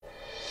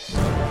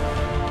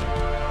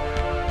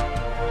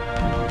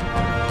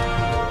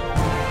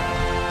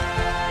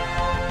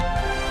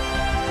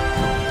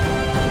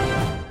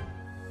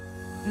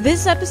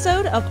This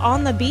episode of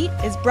On the Beat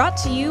is brought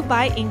to you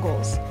by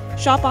Ingles.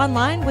 Shop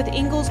online with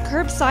Ingles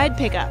Curbside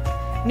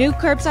Pickup. New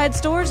curbside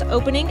stores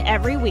opening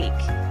every week.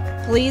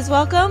 Please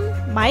welcome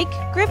Mike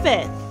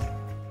Griffith.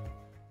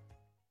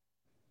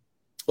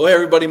 Hello,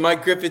 everybody.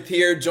 Mike Griffith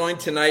here, joined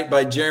tonight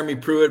by Jeremy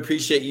Pruitt.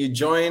 Appreciate you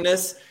joining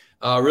us.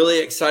 Really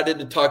excited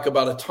to talk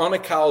about a ton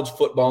of college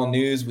football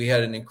news. We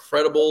had an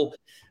incredible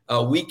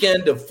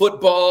weekend of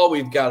football.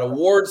 We've got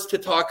awards to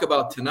talk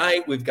about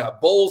tonight. We've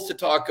got bowls to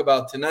talk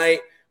about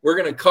tonight. We're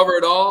going to cover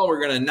it all.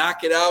 We're going to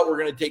knock it out. We're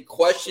going to take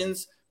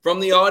questions from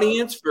the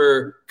audience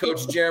for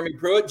Coach Jeremy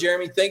Pruitt.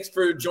 Jeremy, thanks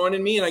for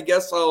joining me. And I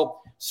guess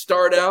I'll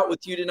start out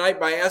with you tonight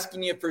by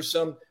asking you for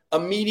some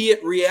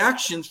immediate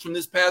reactions from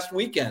this past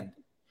weekend.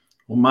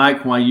 Well,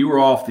 Mike, while you were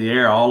off the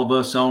air, all of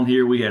us on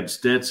here, we had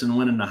Stetson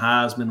winning the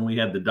Heisman. We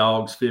had the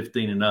Dogs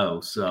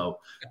 15-0. So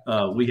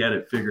we had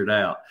it figured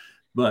out.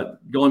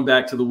 But going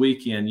back to the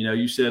weekend,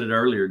 you said it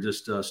earlier,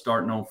 just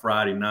starting on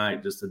Friday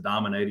night, just a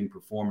dominating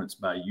performance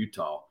by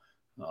Utah.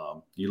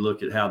 You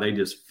look at how they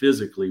just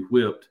physically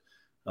whipped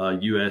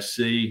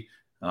USC.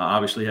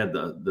 Obviously had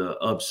the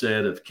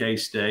upset of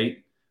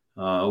K-State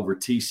over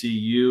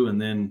TCU, and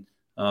then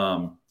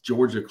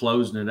Georgia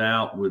closing it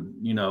out with,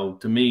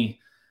 to me,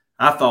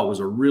 I thought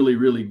was a really,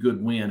 really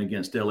good win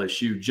against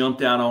LSU.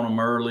 Jumped out on them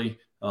early.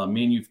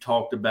 Me and you've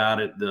talked about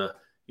it.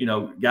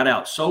 Got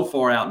out so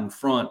far out in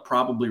front,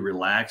 probably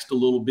relaxed a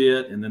little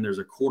bit, and then there's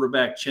a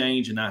quarterback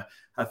change, and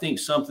I think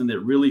something that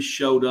really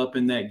showed up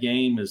in that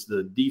game is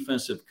the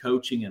defensive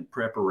coaching and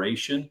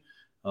preparation.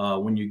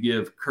 When you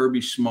give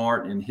Kirby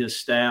Smart and his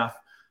staff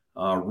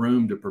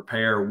room to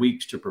prepare,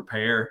 weeks to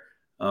prepare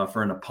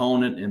for an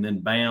opponent, and then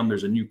bam,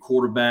 there's a new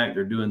quarterback.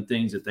 They're doing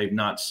things that they've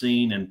not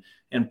seen,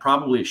 and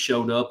probably it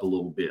showed up a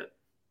little bit.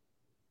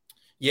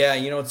 Yeah,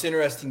 it's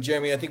interesting,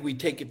 Jeremy. I think we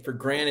take it for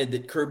granted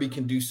that Kirby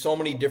can do so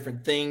many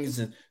different things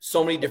and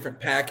so many different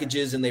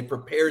packages, and they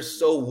prepare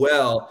so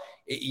well.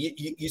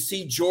 You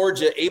see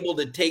Georgia able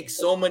to take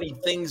so many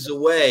things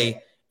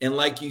away. And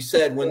like you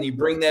said, when you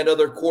bring that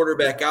other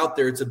quarterback out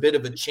there, it's a bit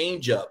of a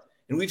change up.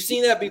 And we've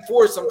seen that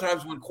before.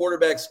 Sometimes when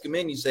quarterbacks come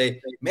in, you say,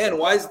 man,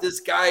 why is this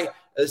guy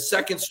a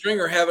second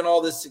stringer having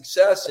all this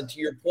success? And to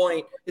your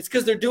point, it's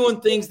because they're doing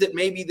things that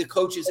maybe the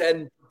coaches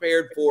hadn't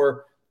prepared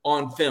for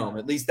on film.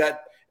 At least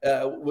that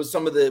was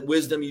some of the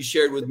wisdom you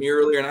shared with me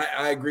earlier, and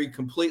I agree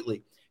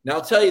completely. Now,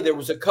 I'll tell you, there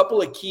was a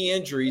couple of key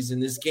injuries in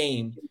this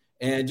game.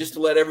 And just to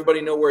let everybody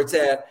know where it's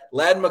at,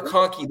 Ladd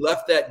McConkey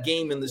left that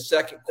game in the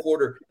second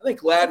quarter. I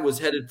think Ladd was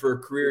headed for a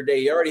career day.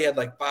 He already had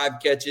like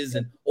 5 catches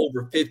and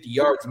over 50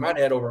 yards. He might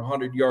have had over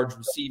 100 yards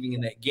receiving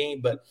in that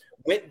game, but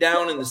went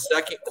down in the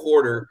second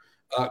quarter.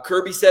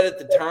 Kirby said at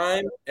the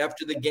time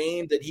after the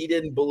game that he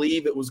didn't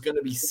believe it was going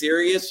to be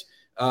serious.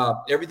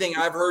 Everything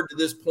I've heard to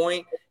this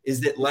point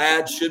is that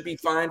Ladd should be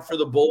fine for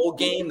the bowl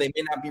game. They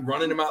may not be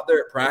running him out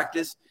there at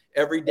practice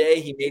every day.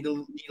 He may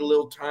need a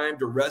little time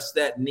to rest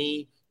that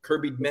knee.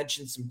 Kirby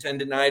mentioned some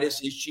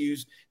tendonitis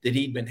issues that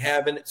he'd been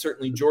having.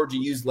 Certainly, Georgia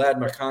used Ladd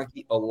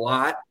McConkey a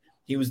lot.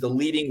 He was the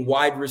leading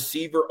wide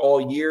receiver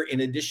all year,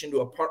 in addition to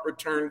a punt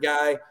return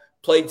guy,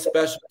 played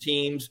special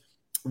teams,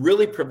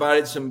 really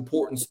provided some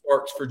important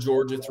sparks for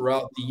Georgia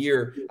throughout the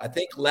year. I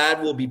think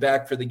Ladd will be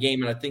back for the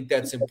game, and I think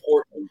that's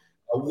important.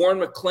 Warren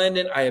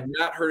McClendon, I have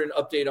not heard an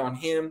update on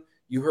him.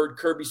 You heard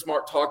Kirby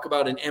Smart talk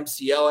about an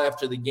MCL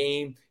after the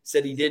game,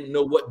 said he didn't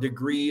know what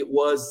degree it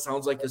was.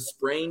 Sounds like a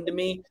sprain to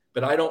me,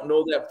 but I don't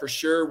know that for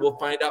sure. We'll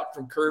find out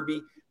from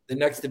Kirby the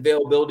next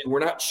availability. We're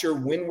not sure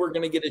when we're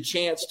going to get a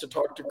chance to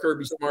talk to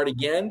Kirby Smart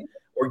again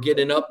or get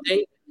an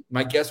update.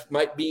 My guess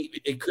might be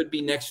it could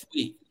be next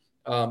week.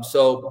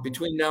 So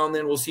between now and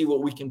then, we'll see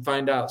what we can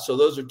find out. So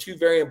those are 2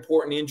 very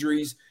important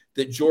injuries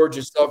that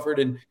Georgia suffered.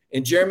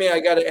 And Jeremy, I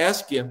got to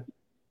ask you,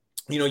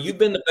 you've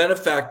been the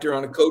benefactor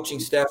on a coaching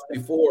staff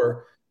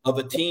before of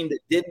a team that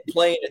didn't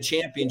play in a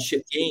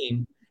championship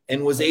game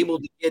and was able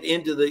to get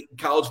into the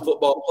college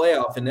football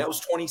playoff, and that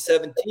was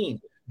 2017.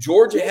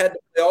 Georgia had to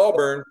play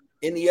Auburn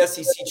in the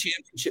SEC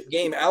championship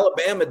game.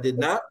 Alabama did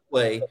not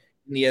play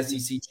in the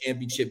SEC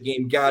championship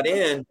game, got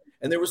in,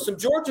 and there were some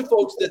Georgia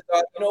folks that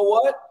thought, you know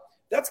what,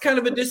 that's kind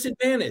of a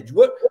disadvantage.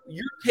 What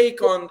your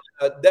take on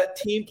that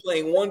team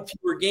playing 1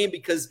 fewer game,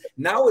 because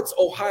now it's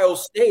Ohio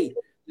State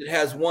that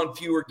has 1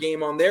 fewer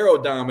game on their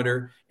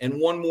odometer and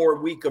 1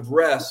 more week of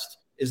rest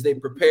as they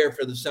prepare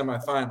for the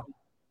semifinal?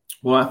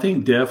 Well, I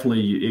think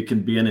definitely it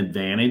can be an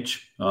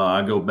advantage.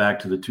 I go back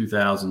to the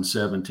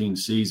 2017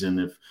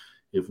 season.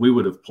 If we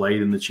would have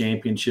played in the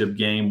championship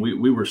game,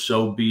 we were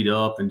so beat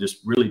up and just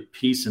really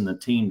piecing the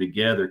team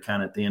together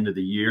kind of at the end of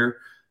the year.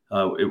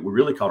 It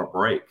really caught a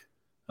break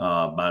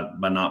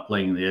by not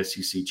playing in the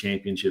SEC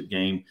championship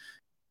game.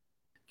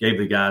 Gave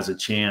the guys a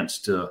chance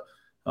to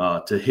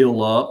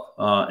heal up.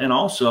 And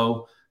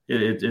also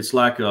it's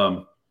like,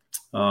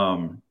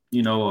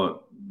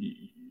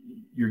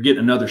 you're getting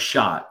another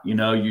shot.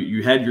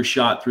 You had your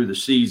shot through the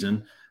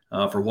season.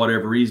 For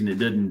whatever reason, it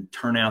didn't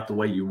turn out the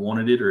way you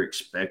wanted it or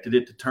expected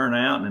it to turn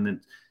out. And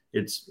then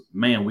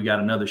we got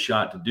another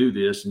shot to do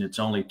this, and it's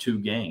only 2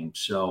 games.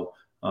 So,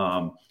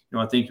 I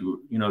think,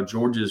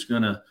 Georgia is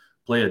going to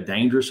play a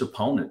dangerous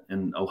opponent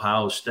in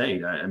Ohio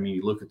State. I mean,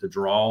 you look at the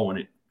draw when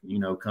it,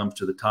 comes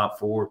to the top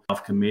four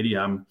off committee.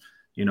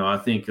 I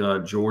think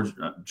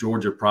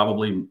Georgia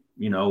probably,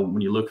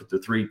 when you look at the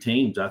three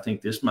teams, I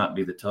think this might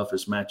be the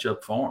toughest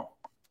matchup for them.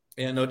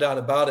 Yeah, no doubt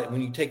about it.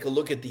 When you take a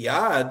look at the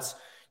odds,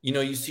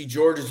 you see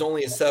Georgia's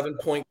only a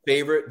 7-point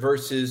favorite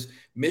versus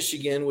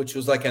Michigan, which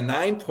was like a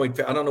 9-point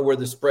favorite. I don't know where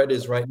the spread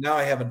is right now.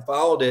 I haven't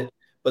followed it.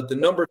 But the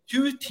number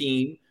 2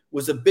 team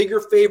was a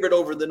bigger favorite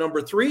over the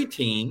number 3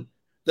 team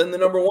than the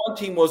number 1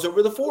 team was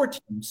over the 4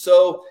 team.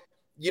 So,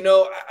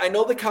 I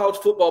know the College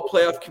Football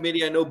Playoff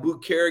Committee, I know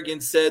Boot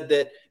Kerrigan said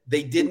that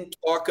they didn't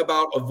talk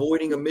about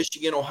avoiding a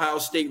Michigan-Ohio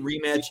State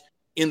rematch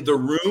in the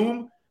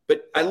room,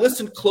 but I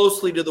listened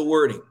closely to the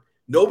wording.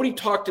 Nobody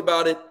talked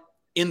about it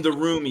in the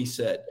room, he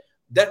said.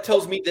 That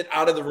tells me that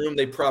out of the room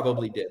they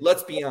probably did.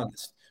 Let's be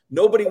honest.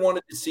 Nobody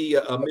wanted to see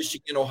a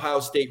Michigan-Ohio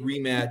State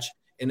rematch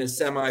in a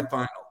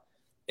semifinal.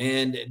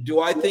 And do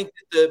I think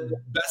that the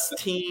best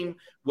team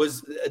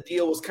was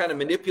kind of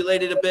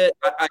manipulated a bit?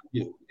 I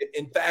do.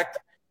 In fact,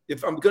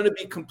 if I'm going to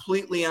be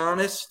completely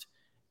honest,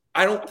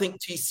 I don't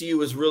think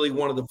TCU is really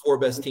one of the 4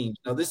 best teams.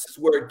 Now, this is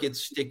where it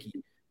gets sticky,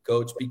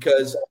 Coach,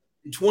 because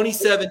in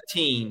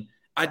 2017,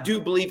 I do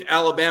believe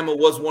Alabama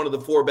was one of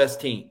the 4 best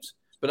teams.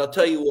 But I'll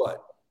tell you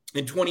what,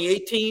 in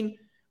 2018,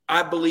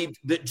 I believe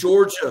that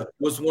Georgia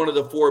was one of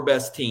the 4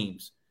 best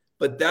teams.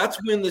 But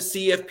that's when the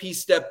CFP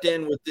stepped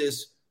in with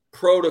this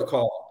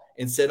protocol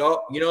and said,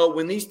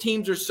 when these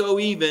teams are so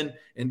even,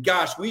 and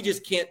gosh, we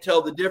just can't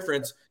tell the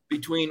difference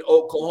between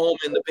Oklahoma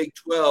and the Big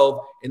 12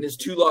 and this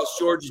 2-loss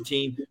Georgia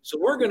team. So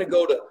we're going to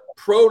go to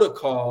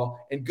protocol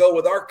and go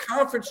with our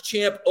conference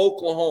champ,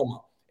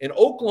 Oklahoma. And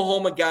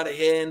Oklahoma got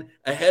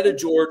ahead of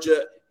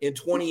Georgia in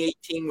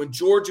 2018 when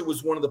Georgia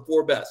was one of the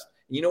 4 best.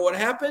 You know what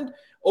happened?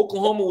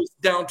 Oklahoma was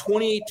down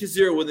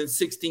 28-0 within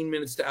 16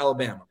 minutes to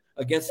Alabama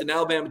against an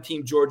Alabama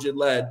team Georgia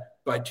led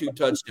by 2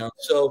 touchdowns.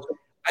 So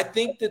I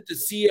think that the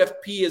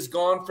CFP has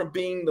gone from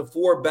being the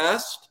 4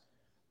 best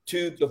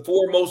to the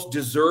 4 most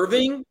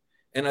deserving.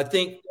 And I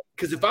think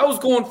because if I was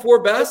going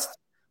 4 best,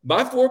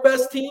 my 4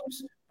 best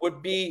teams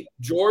would be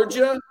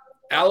Georgia,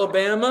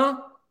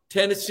 Alabama,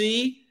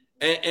 Tennessee,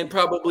 and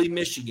probably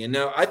Michigan.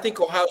 Now, I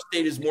think Ohio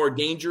State is more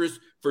dangerous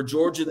for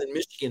Georgia than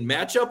Michigan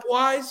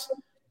matchup-wise,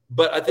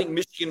 but I think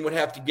Michigan would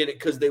have to get it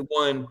because they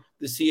won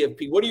the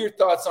CFP. What are your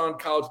thoughts on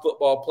college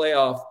football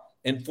playoff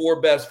and 4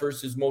 best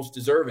versus most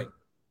deserving?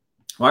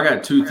 Well, I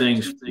got 2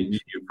 things.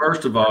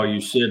 First of all, you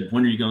said,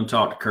 when are you going to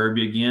talk to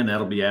Kirby again?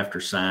 That'll be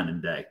after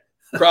signing day.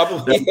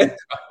 Probably.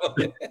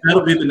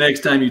 That'll be the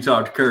next time you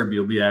talk to Kirby.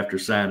 It'll be after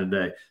signing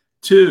day.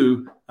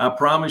 2, I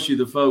promise you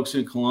the folks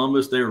in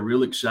Columbus, they were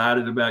real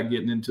excited about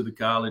getting into the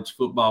college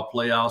football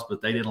playoffs,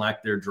 but they didn't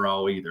like their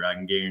draw either. I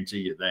can guarantee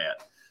you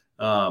that.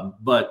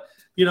 But,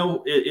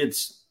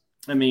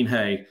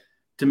 hey,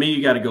 to me,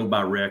 you got to go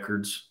by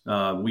records.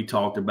 We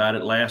talked about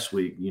it last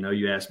week.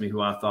 You asked me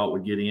who I thought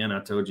would get in. I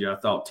told you I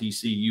thought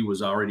TCU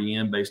was already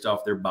in based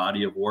off their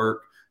body of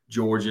work.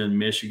 Georgia and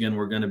Michigan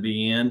were going to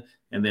be in.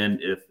 And then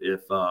if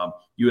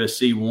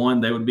USC won,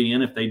 they would be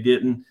in. If they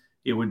didn't,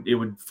 it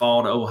would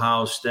fall to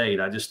Ohio State.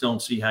 I just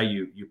don't see how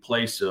you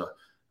place a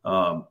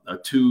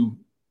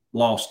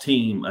 2-loss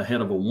team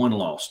ahead of a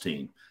 1-loss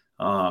team.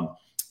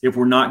 If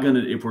we're not going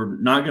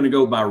to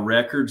go by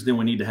records, then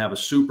we need to have a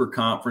super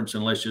conference,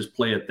 and let's just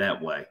play it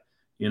that way,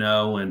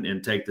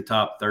 and take the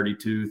top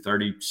 32,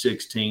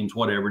 36 teams,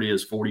 whatever it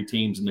is, 40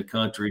 teams in the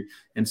country,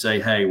 and say,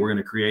 hey, we're going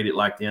to create it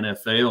like the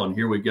NFL, and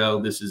here we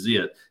go, this is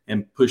it,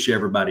 and push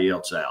everybody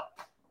else out.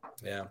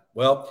 Yeah.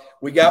 Well,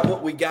 we got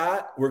what we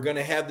got. We're going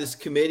to have this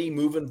committee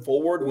moving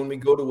forward when we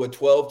go to a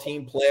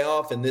 12-team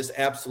playoff, and this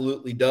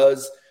absolutely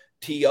does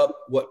tee up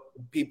what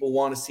people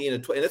want to see in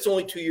and it's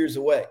only 2 years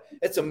away.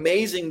 It's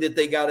amazing that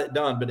they got it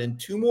done, but in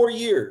 2 more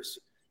years,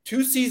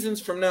 2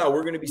 seasons from now,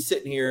 we're going to be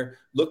sitting here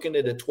looking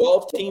at a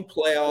 12-team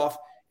playoff,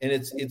 and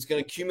it's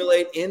going to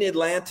accumulate in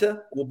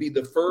Atlanta. Will be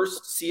the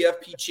first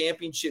CFP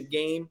championship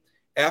game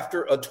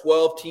after a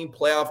 12-team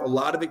playoff. A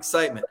lot of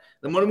excitement.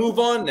 I'm going to move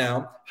on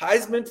now.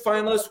 Heisman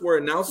finalists were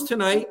announced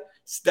tonight.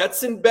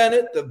 Stetson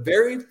Bennett, the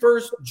very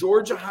first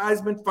Georgia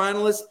Heisman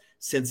finalist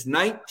since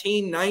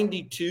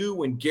 1992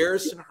 when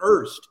Garrison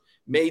Hurst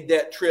made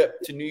that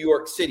trip to New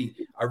York City.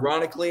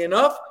 Ironically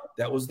enough,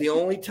 that was the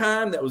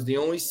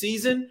only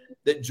season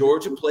that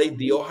Georgia played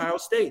the Ohio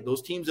State.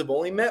 Those teams have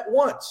only met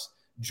once.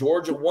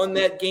 Georgia won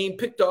that game,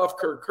 picked off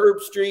Kirk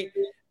Herbstreit,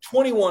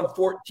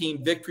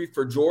 21-14 victory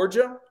for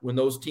Georgia when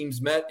those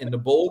teams met in the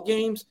bowl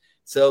games.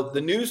 So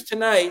the news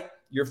tonight,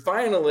 your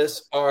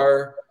finalists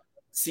are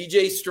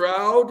C.J.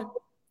 Stroud,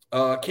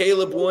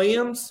 Caleb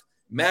Williams,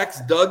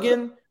 Max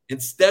Duggan,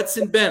 and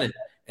Stetson Bennett.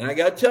 And I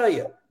got to tell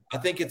you, I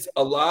think it's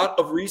a lot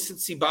of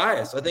recency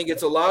bias. I think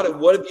it's a lot of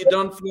what have you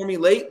done for me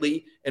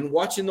lately and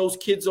watching those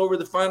kids over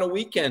the final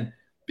weekend,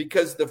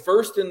 because the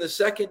first and the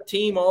second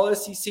team all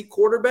SEC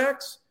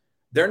quarterbacks,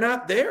 they're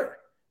not there.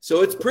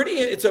 So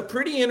it's a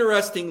pretty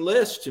interesting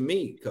list to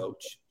me,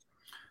 Coach.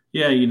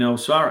 Yeah,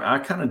 so I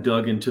kind of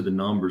dug into the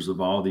numbers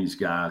of all these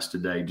guys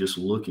today, just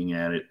looking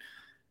at it.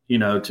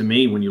 to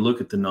me, when you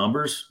look at the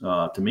numbers,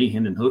 to me,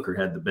 Hendon Hooker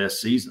had the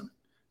best season.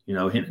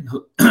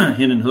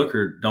 Hendon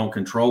Hooker don't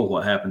control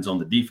what happens on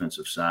the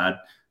defensive side.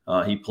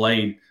 He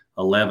played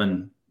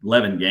 11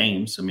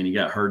 games. I mean, he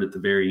got hurt at the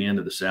very end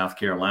of the South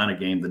Carolina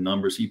game. The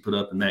numbers he put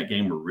up in that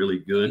game were really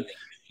good.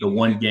 The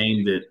one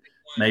game that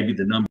maybe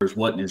the numbers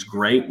wasn't as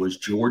great was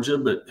Georgia,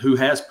 but who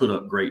has put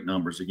up great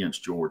numbers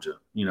against Georgia?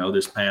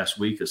 This past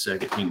week, a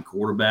second-team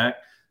quarterback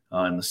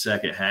in the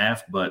second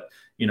half. But,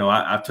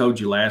 I told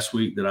you last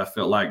week that I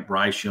felt like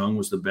Bryce Young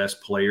was the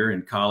best player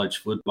in college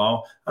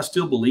football. I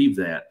still believe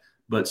that.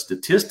 But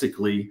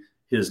statistically,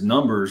 his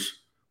numbers,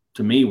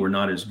 to me, were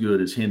not as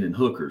good as Hendon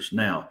Hooker's.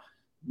 Now,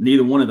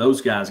 neither one of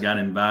those guys got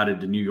invited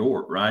to New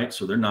York, right?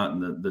 So they're not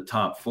in the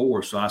top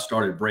four. So I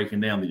started breaking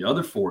down the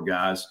other four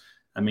guys.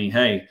 I mean,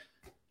 hey,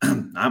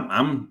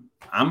 I'm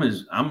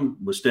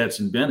with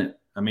Stetson Bennett.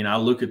 I mean, I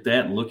look at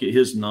that and look at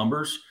his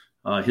numbers.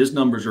 His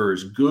numbers are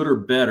as good or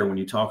better when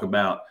you talk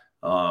about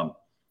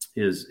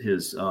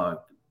his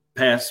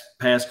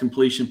pass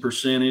completion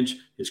percentage,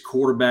 his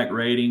quarterback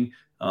rating,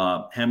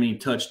 how many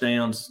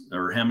touchdowns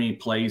or how many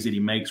plays that he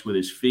makes with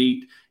his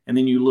feet. And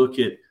then you look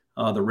at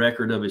the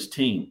record of his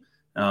team.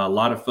 A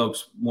lot of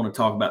folks want to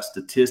talk about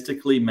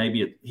statistically,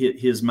 maybe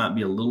his might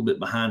be a little bit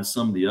behind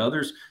some of the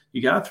others.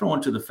 You got to throw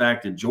into the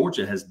fact that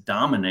Georgia has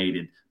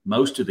dominated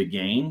most of the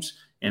games,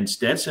 and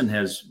Stetson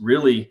has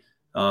really,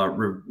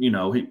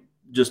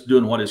 just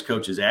doing what his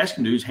coach is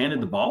asking to do. He's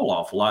handed the ball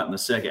off a lot in the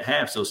second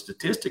half. So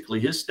statistically,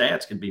 his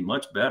stats can be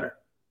much better.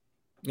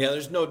 Yeah,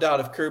 there's no doubt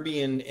if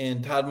Kirby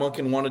and Todd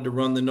Monken wanted to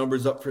run the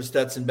numbers up for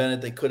Stetson Bennett,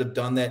 they could have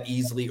done that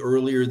easily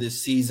earlier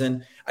this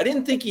season. I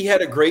didn't think he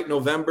had a great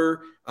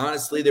November.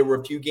 Honestly, there were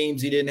a few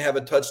games he didn't have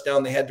a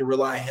touchdown. They had to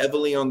rely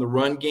heavily on the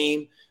run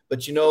game. But,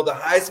 the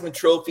Heisman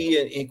Trophy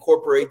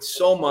incorporates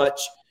so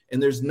much,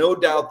 and there's no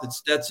doubt that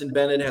Stetson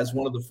Bennett has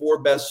one of the four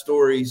best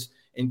stories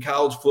in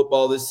college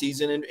football this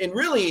season and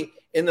really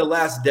in the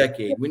last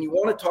decade. When you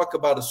want to talk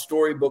about a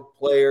storybook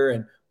player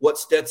and what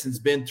Stetson's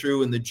been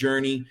through in the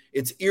journey,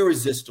 it's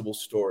irresistible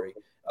story.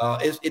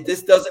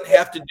 This doesn't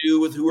have to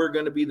do with who are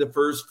going to be the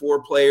first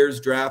four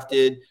players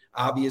drafted.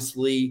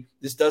 Obviously,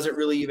 this doesn't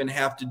really even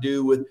have to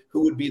do with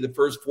who would be the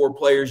first four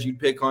players you'd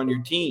pick on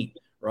your team,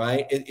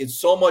 right? It's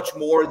so much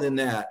more than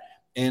that.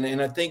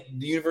 And I think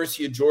the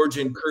University of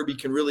Georgia and Kirby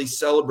can really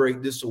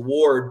celebrate this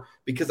award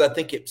because I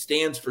think it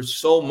stands for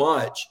so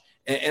much.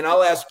 And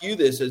I'll ask you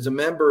this as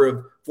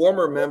a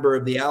former member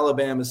of the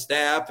Alabama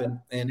staff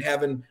and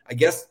having, I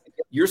guess,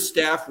 your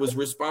staff was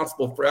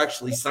responsible for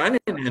actually signing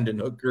Hendon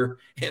Hooker.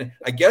 And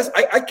I guess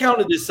I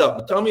counted this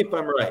up. Tell me if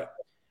I'm right.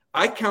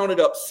 I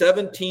counted up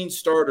 17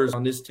 starters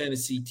on this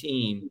Tennessee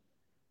team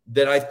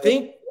that I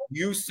think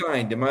you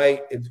signed. Am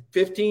I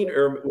 15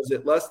 or was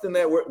it less than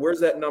that?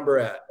 Where's that number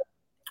at?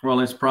 Well,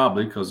 it's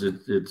probably because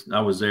I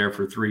was there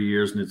for 3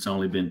 years and it's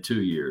only been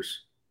 2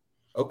 years.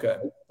 Okay.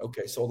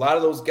 So a lot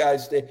of those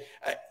guys stay.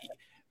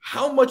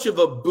 How much of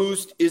a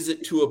boost is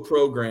it to a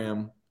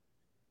program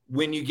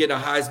when you get a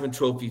Heisman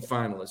Trophy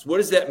finalist? What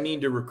does that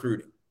mean to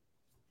recruiting?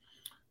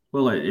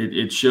 Well,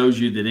 it shows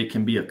you that it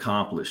can be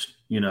accomplished.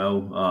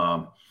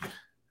 I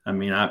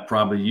mean,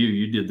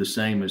 you did the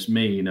same as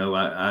me.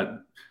 I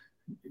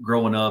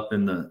growing up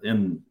in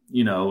the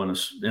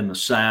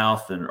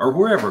South or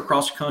wherever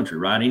across the country,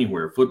 right?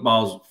 Anywhere.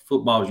 Football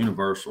is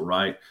universal,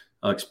 right?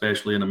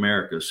 Especially in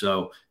America.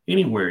 So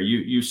anywhere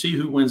you see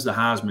who wins the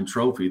Heisman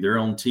Trophy, they're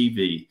on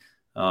TV.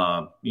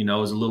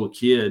 As a little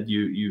kid,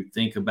 you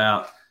think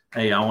about,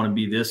 hey, I want to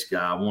be this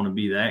guy. I want to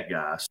be that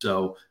guy.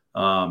 So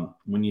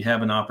when you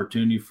have an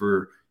opportunity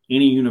for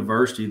any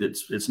university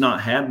it's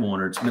not had one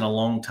or it's been a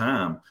long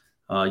time,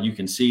 you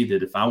can see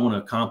that if I want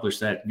to accomplish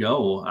that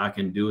goal, I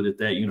can do it at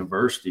that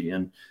university.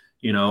 And,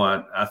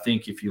 I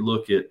think if you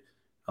look at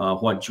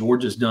what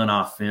Georgia's done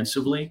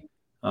offensively,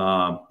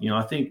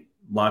 I think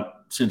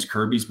since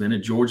Kirby's been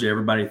at Georgia,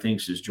 everybody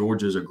thinks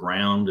Georgia's a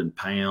ground and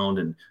pound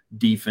and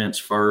defense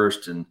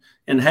first. And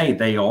hey,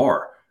 they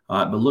are.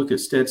 But look at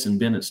Stetson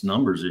Bennett's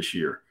numbers this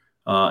year.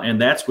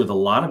 And that's with a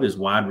lot of his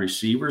wide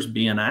receivers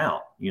being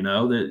out.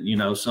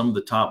 Some of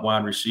the top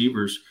wide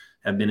receivers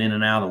have been in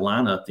and out of the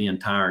lineup the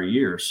entire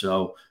year.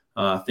 So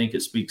I think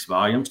it speaks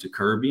volumes to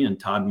Kirby and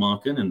Todd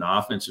Monken and the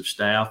offensive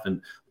staff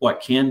and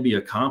what can be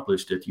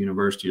accomplished at the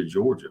University of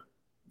Georgia.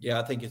 Yeah,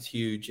 I think it's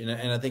huge. And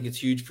I think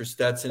it's huge for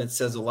Stetson. It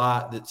says a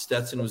lot that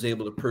Stetson was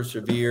able to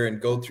persevere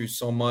and go through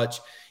so much.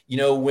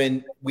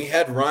 When we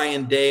had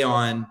Ryan Day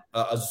on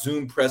a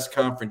Zoom press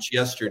conference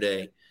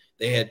yesterday,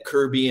 they had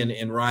Kirby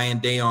and Ryan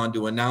Day on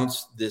to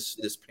announce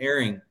this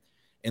pairing.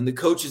 And the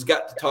coaches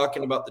got to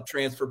talking about the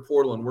transfer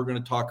portal, and we're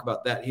going to talk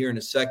about that here in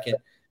a second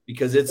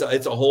because it's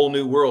a whole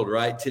new world,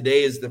 right?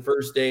 Today is the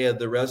first day of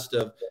the rest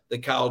of the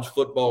college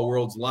football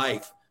world's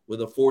life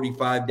with a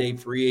 45-day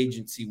free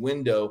agency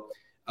window.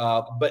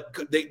 But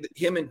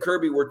him and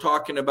Kirby were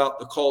talking about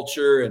the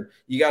culture, and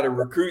you got to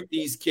recruit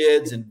these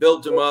kids and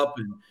build them up,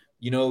 and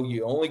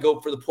you only go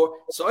for the poor.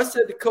 So I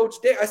said to Coach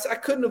Day, I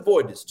couldn't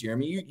avoid this,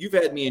 Jeremy. You've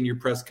had me in your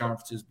press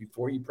conferences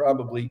before. You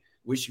probably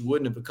wish you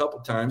wouldn't have a couple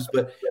times,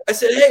 but I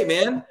said, hey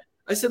man,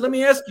 let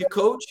me ask you,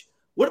 Coach,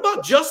 What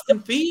about Justin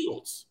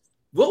Fields?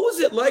 What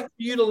was it like for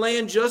you to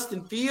land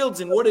Justin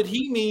Fields, and what did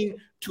he mean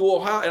to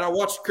Ohio? And I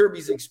watched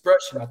Kirby's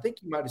expression. I think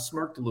he might have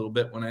smirked a little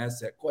bit when I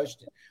asked that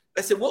question.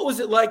 I said, what was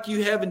it like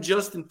you having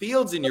Justin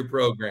Fields in your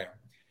program?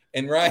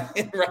 And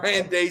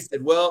Ryan Day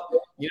said, well,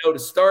 to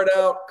start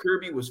out,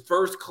 Kirby was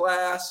first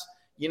class.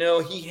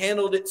 He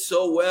handled it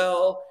so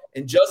well,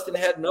 and Justin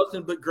had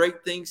nothing but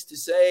great things to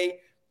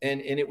say.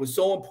 And it was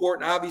so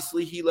important.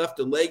 Obviously, he left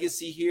a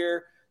legacy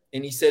here.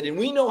 And he said, and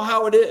we know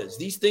how it is.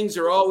 These things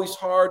are always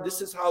hard.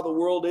 This is how the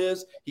world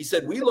is. He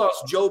said, we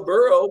lost Joe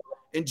Burrow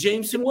and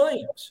Jameson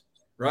Williams,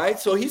 right?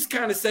 So he's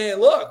kind of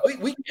saying, look,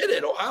 we get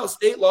it. Ohio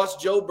State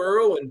lost Joe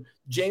Burrow and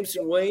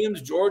Jameson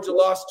Williams. Georgia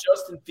lost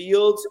Justin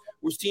Fields.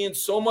 We're seeing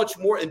so much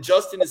more. And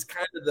Justin is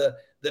kind of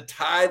the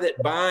tie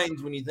that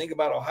binds when you think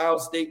about Ohio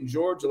State and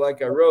Georgia,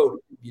 like I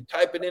wrote. If you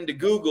type it into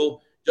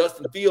Google,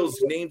 Justin Fields'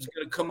 name's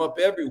going to come up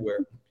everywhere.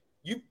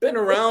 You've been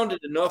around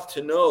it enough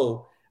to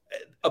know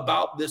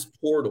about this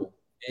portal,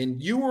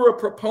 and you were a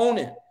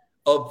proponent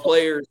of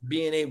players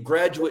being a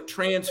graduate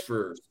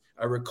transfers.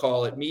 I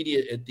recall at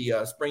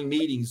the spring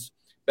meetings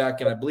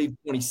back in, I believe,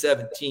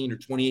 2017 or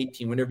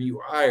 2018, whenever you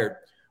were hired.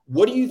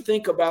 What do you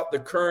think about the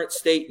current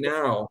state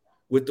now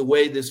with the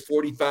way this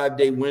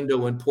 45-day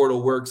window in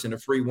portal works and a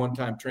free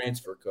one-time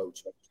transfer,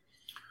 Coach?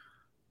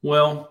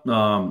 Well,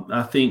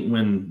 I think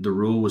when the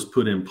rule was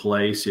put in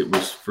place, it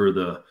was for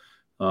the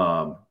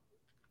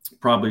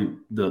probably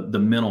the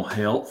mental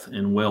health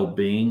and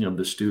well-being of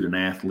the student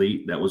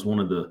athlete. That was one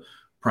of the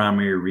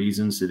primary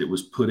reasons that it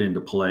was put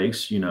into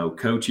place.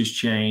 Coaches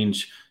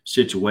change,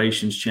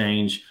 situations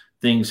change,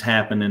 things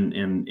happen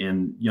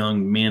in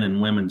young men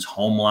and women's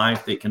home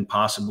life that can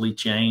possibly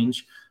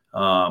change,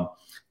 that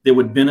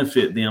would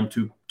benefit them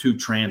to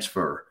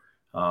transfer.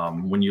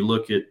 When you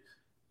look at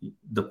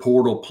the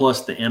portal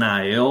plus the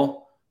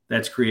NIL,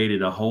 that's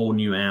created a whole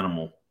new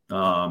animal.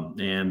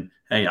 And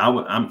hey,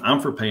 I'm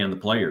for paying the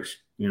players.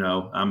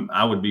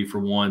 I would be for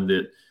one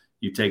that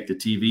you take the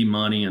TV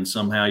money and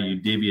somehow you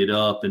divvy it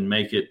up and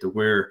make it to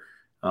where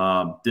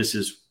this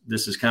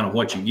is kind of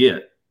what you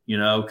get,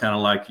 kind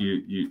of like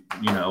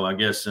I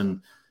guess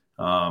in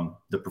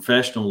the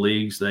professional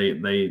leagues,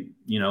 they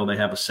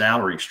have a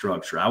salary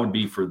structure. I would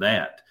be for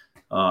that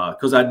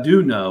because I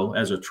do know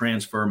as a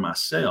transfer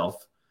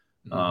myself,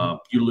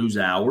 you lose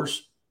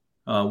hours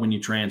when you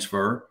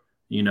transfer.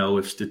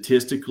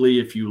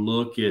 If you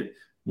look at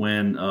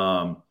when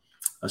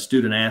a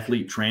student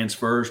athlete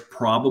transfers,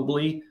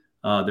 probably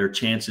their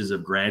chances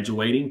of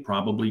graduating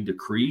probably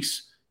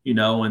decrease,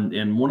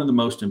 and one of the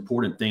most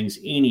important things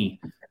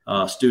any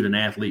student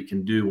athlete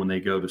can do when they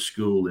go to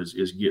school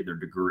is get their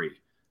degree.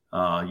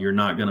 You're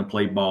not going to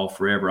play ball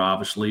forever,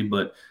 obviously,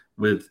 but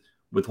with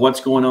what's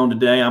going on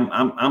today,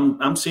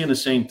 I'm seeing the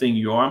same thing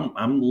you are.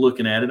 I'm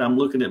looking at it. I'm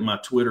looking at my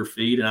Twitter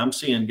feed, and I'm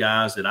seeing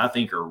guys that I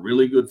think are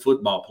really good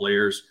football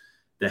players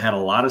that had a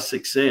lot of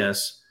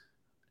success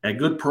at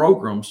good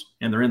programs,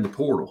 and they're in the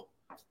portal.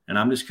 And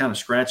I'm just kind of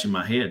scratching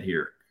my head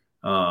here.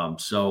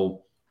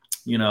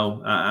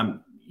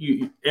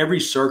 Every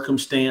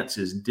circumstance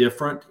is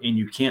different, and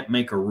you can't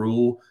make a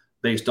rule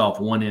based off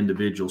one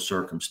individual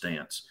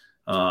circumstance.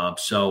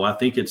 So I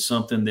think it's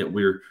something that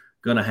we're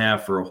going to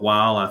have for a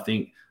while. I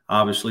think,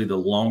 obviously, the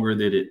longer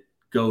that it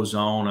goes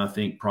on, I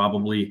think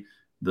probably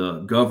the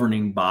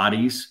governing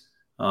bodies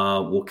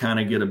will kind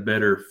of get a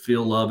better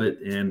feel of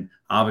it and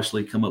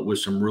obviously come up with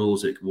some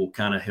rules that will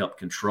kind of help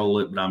control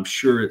it. But I'm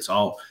sure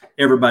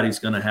everybody's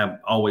going to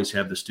always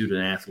have the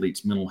student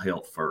athlete's mental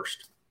health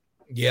first.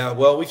 Yeah,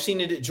 well, we've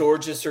seen it at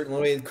Georgia,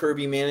 certainly the way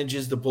Kirby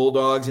manages the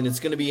Bulldogs, and it's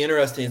going to be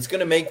interesting. It's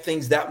going to make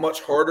things that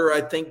much harder, I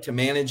think, to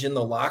manage in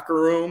the locker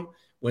room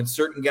when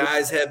certain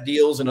guys have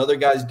deals and other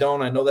guys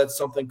don't. I know that's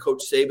something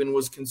Coach Saban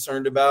was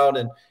concerned about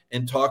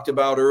and talked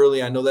about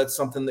early. I know that's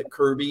something that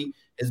Kirby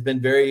has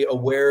been very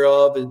aware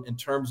of in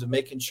terms of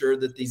making sure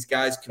that these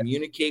guys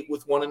communicate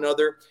with one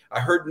another. I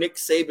heard Nick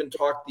Saban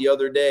talk the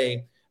other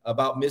day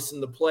about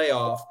missing the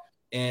playoff,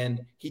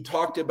 and he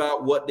talked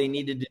about what they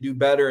needed to do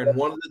better. And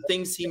one of the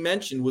things he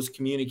mentioned was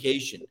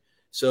communication.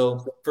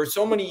 So for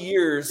so many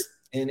years,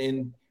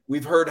 and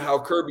we've heard how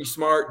Kirby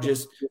Smart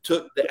just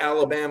took the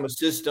Alabama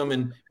system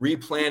and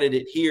replanted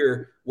it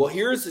here. Well,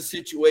 here's a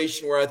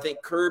situation where I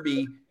think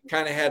Kirby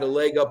kind of had a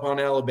leg up on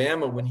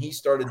Alabama when he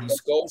started these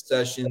skull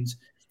sessions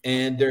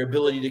and their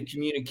ability to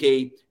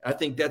communicate. I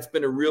think that's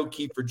been a real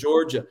key for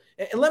Georgia.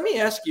 And let me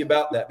ask you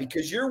about that,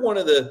 because you're one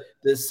of the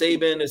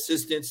Saban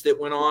assistants that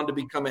went on to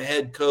become a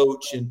head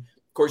coach. And,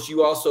 of course,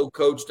 you also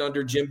coached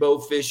under Jimbo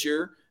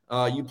Fisher.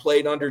 You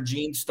played under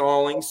Gene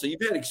Stallings. So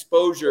you've had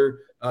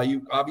exposure.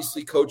 You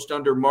obviously coached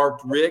under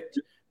Mark Richt.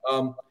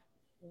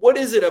 What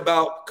is it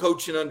about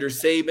coaching under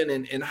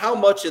Saban, and how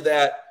much of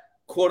that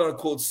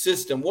quote-unquote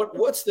system,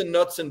 what's the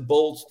nuts and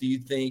bolts, do you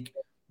think,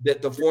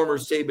 that the former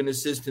Saban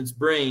assistants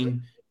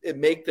bring that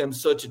make them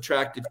such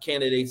attractive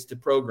candidates to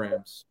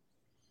programs?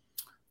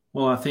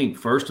 Well, I think,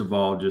 first of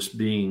all, just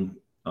being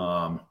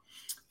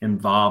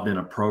involved in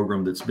a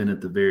program that's been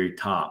at the very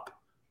top.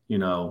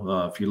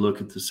 If you look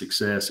at the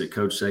success that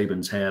Coach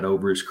Saban's had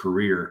over his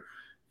career,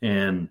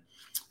 and,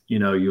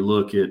 you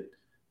look at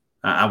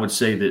I would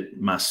say that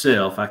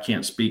myself, I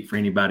can't speak for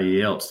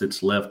anybody else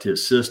that's left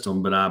his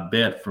system, but I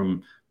bet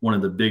from one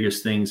of the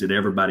biggest things that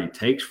everybody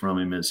takes from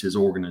him is his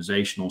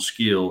organizational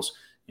skills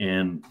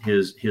and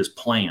his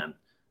plan.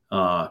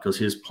 Because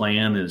his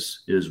plan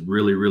is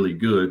really, really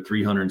good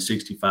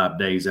 365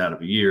 days out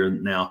of a year.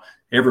 Now,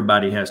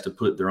 everybody has to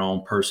put their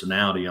own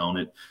personality on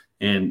it.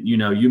 And,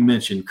 you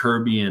mentioned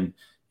Kirby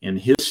and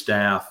his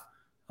staff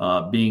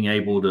being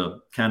able to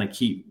kind of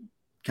keep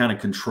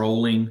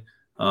controlling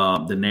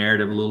the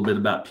narrative a little bit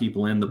about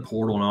people in the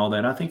portal and all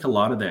that. I think a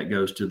lot of that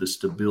goes to the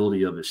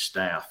stability of his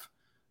staff.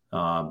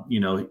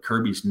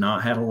 Kirby's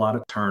not had a lot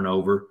of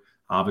turnover.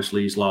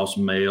 Obviously, he's lost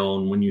Mail,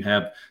 and when you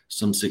have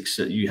some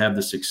success, you have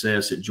the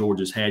success that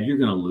Georgia's had, you're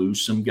going to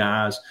lose some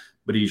guys.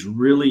 But he's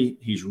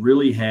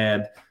really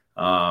had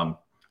a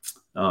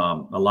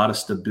lot of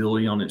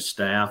stability on his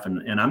staff.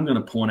 And I'm going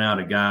to point out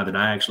a guy that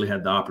I actually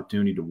had the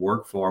opportunity to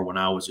work for when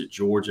I was at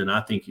Georgia, and I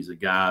think he's a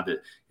guy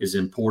that is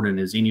important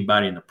as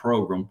anybody in the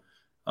program,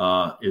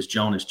 is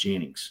Jonas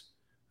Jennings.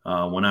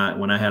 When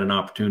I had an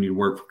opportunity to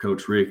work for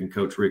Coach Rick, and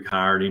Coach Rick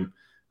hired him,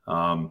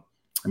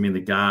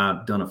 the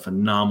guy done a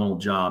phenomenal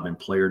job in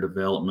player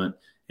development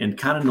and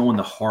kind of knowing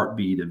the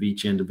heartbeat of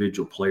each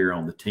individual player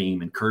on the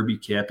team. And Kirby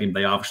kept him.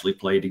 They obviously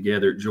played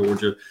together at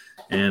Georgia.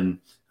 And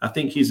I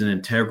think he's an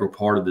integral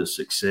part of the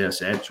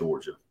success at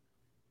Georgia.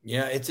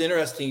 Yeah, it's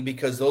interesting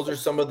because those are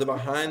some of the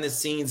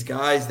behind-the-scenes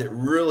guys that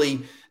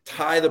really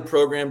tie the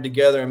program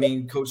together.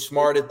 Coach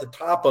Smart at the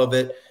top of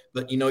it,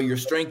 but, your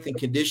strength and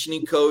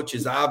conditioning coach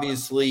is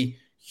obviously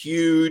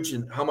huge,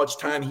 and how much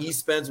time he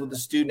spends with the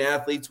student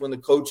athletes when the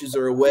coaches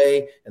are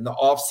away, and the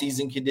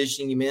off-season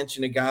conditioning. You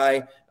mentioned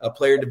a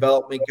player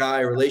development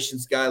guy, a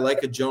relations guy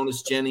like a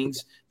Jonas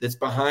Jennings that's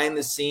behind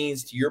the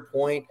scenes, to your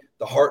point,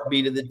 the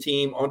heartbeat of the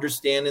team,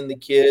 understanding the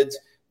kids,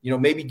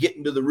 maybe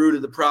getting to the root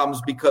of the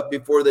problems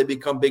before they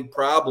become big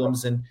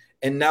problems. And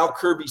now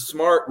Kirby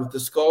Smart with the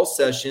Skull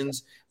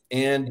Sessions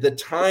and the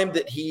time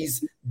that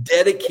he's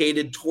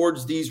dedicated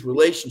towards these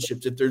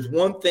relationships. If there's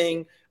one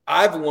thing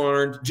I've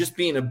learned just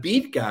being a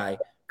beat guy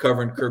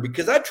covering Kirby,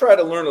 because I try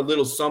to learn a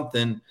little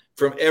something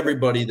from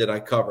everybody that I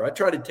cover. I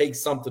try to take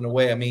something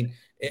away.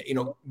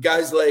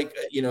 Guys like,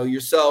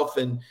 yourself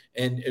and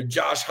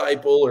Josh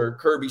Heupel or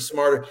Kirby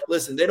Smart,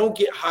 listen, they don't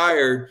get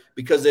hired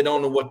because they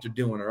don't know what they're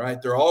doing, all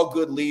right? They're all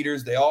good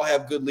leaders. They all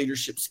have good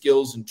leadership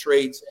skills and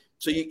traits.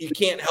 So you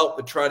can't help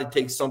but try to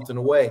take something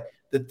away.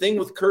 The thing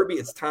with Kirby,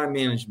 it's time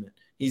management.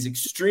 He's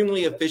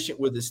extremely efficient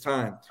with his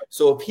time.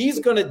 So if he's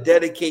going to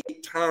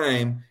dedicate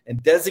time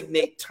and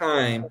designate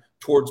time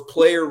towards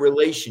player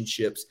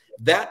relationships,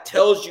 that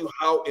tells you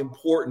how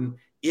important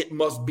it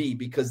must be,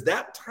 because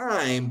that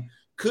time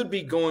could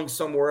be going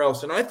somewhere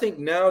else. And I think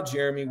now,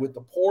 Jeremy, with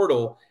the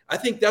portal, I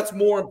think that's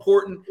more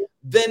important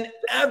than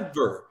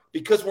ever,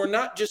 because we're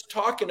not just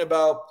talking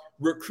about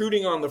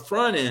recruiting on the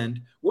front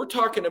end. We're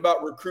talking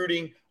about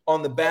recruiting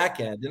on the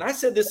back end. And I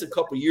said this a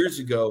couple years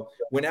ago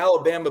when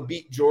Alabama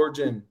beat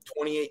Georgia in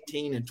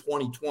 2018 and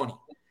 2020.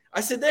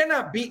 I said, they're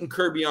not beating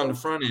Kirby on the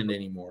front end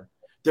anymore.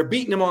 They're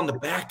beating him on the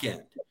back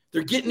end.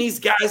 They're getting these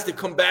guys to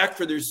come back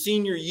for their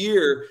senior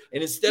year,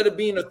 and instead of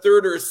being a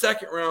third or a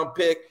second round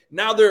pick,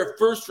 now they're a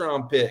first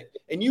round pick.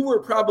 And you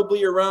were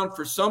probably around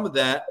for some of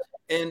that.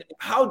 And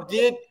how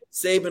did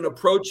Saban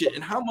approach it?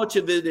 And how much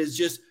of it is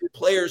just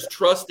players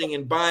trusting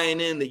and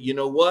buying in that, you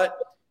know what,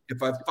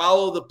 if I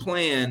follow the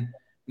plan,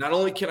 not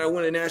only can I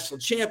win a national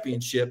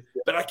championship,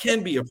 but I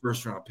can be a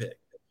first round pick.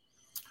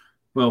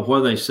 Well, what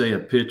they say, a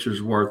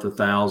picture's worth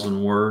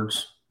 1,000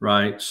 words,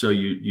 right? So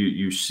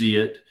you see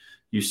it.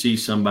 You see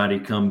somebody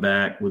come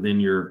back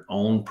within your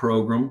own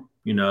program.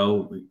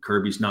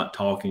 Kirby's not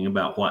talking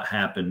about what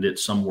happened at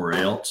somewhere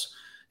else.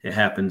 It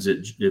happens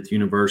at the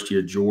University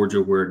of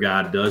Georgia, where a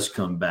guy does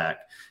come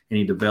back and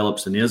he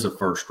develops and is a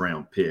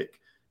first-round pick.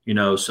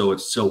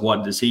 So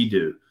what does he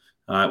do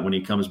when he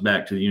comes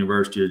back to the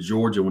University of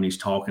Georgia? When he's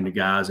talking to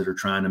guys that are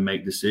trying to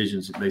make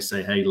decisions, they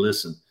say, "Hey,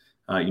 listen,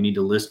 you need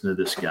to listen to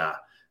this guy."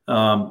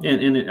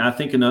 And I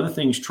think another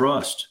thing is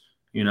trust.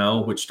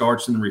 Which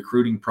starts in the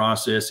recruiting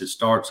process. It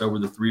starts over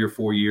the 3 or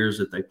 4 years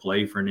that they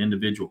play for an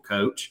individual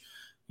coach.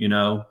 Hey,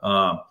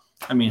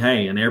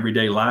 in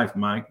everyday life,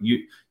 Mike,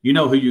 you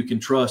know who you can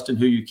trust and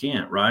who you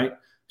can't, right?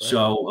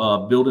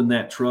 So building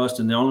that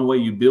trust, and the only way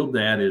you build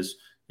that is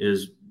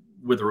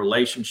with a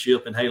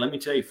relationship. And hey, let me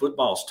tell you,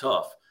 football's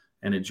tough.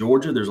 And at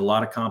Georgia, there's a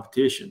lot of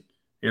competition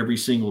every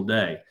single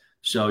day.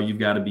 So you've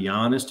got to be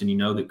honest, and you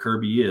know that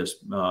Kirby is.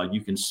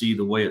 You can see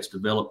the way it's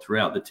developed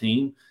throughout the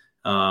team.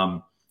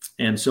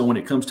 And so when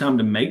it comes time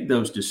to make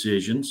those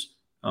decisions,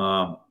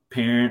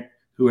 parent,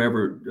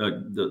 whoever,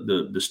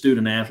 the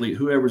student athlete,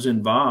 whoever's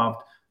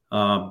involved,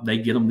 they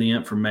get them the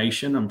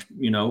information,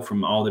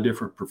 from all the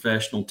different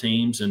professional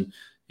teams, and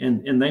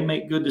they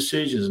make good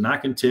decisions. And I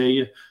can tell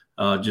you,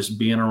 just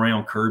being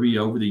around Kirby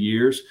over the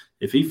years,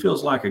 if he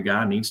feels like a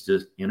guy needs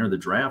to enter the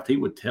draft, he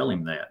would tell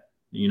him that.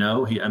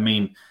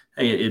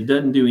 Hey, it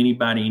doesn't do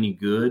anybody any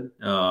good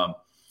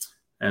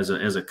as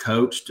a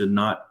coach to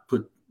not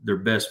put their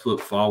best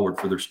foot forward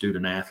for their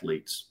student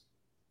athletes.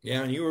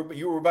 Yeah, and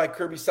you were by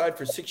Kirby's side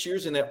for 6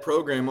 years in that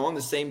program on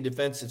the same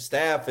defensive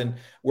staff and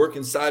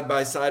working side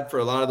by side for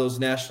a lot of those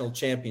national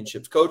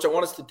championships. Coach, I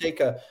want us to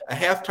take a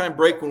halftime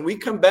break. When we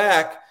come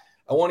back,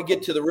 I want to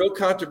get to the real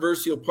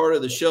controversial part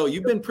of the show.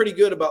 You've been pretty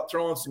good about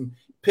throwing some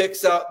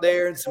picks out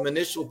there and some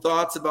initial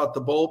thoughts about the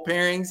bowl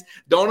pairings.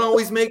 Don't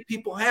always make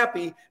people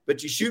happy,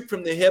 but you shoot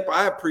from the hip.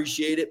 I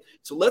appreciate it.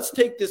 So let's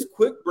take this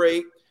quick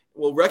break.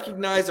 We'll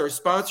recognize our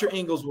sponsor,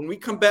 Ingles. When we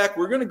come back,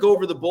 we're going to go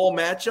over the bowl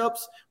matchups.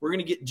 We're going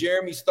to get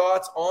Jeremy's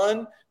thoughts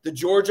on the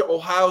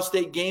Georgia-Ohio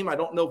State game. I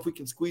don't know if we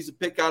can squeeze a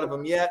pick out of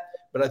him yet,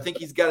 but I think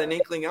he's got an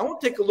inkling. I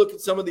want to take a look at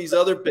some of these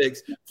other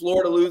picks.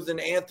 Florida losing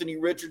Anthony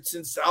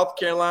Richardson, South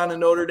Carolina,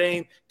 Notre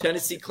Dame,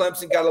 Tennessee,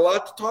 Clemson. Got a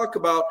lot to talk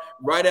about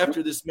right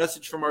after this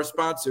message from our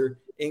sponsor,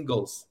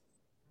 Ingles.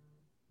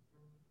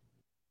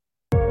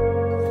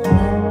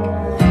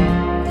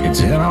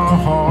 It's in our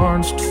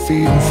hearts to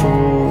feel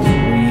for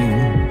you.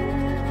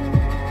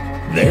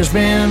 There's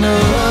been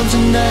ups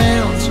and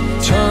downs,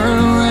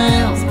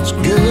 turnarounds,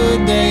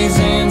 good days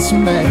and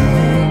some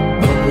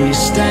bad. But we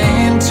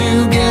stand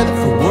together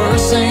for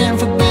worse and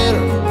for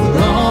better.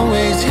 We'll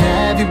always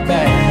have your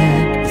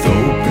back. With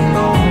open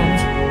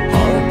arms,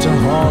 heart to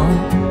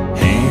heart,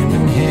 hand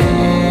in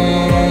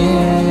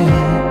hand.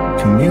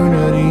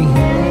 Community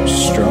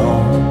strong.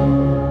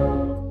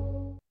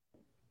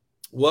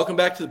 Welcome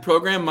back to the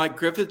program. Mike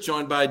Griffith,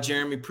 joined by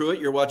Jeremy Pruitt.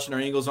 You're watching our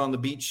Eagles on the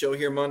Beat show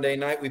here Monday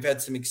night. We've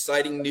had some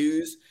exciting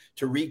news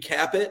to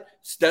recap it.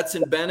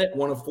 Stetson Bennett,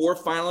 one of 4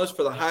 finalists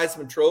for the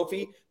Heisman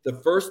Trophy. The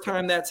first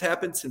time that's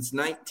happened since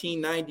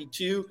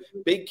 1992.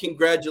 Big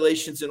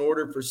congratulations in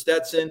order for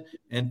Stetson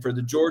and for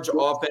the Georgia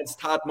offense.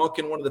 Todd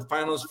Monken, one of the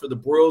finalists for the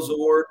Broyles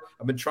Award.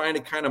 I've been trying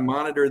to kind of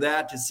monitor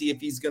that to see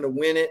if he's going to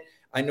win it.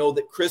 I know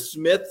that Chris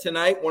Smith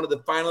tonight, one of the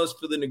finalists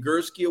for the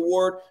Nagurski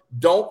Award.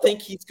 Don't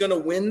think he's going to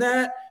win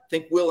that.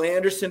 Think Will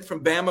Anderson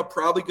from Bama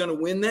probably going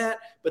to win that.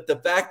 But the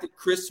fact that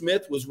Chris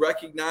Smith was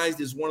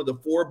recognized as one of the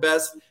 4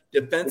 best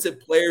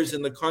defensive players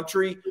in the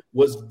country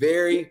was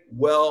very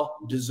well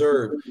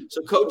deserved.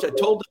 So, Coach, I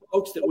told the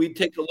folks that we'd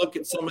take a look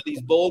at some of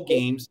these bowl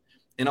games,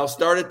 and I'll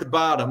start at the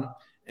bottom.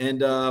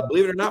 And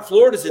believe it or not,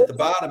 Florida's at the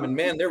bottom. And,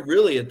 man, they're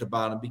really at the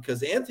bottom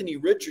because Anthony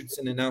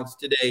Richardson announced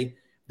today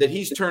that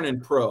he's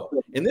turning pro.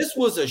 And this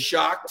was a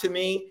shock to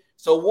me.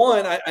 So,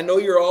 one, I know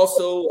you're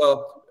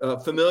also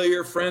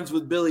familiar, friends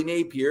with Billy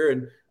Napier.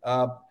 And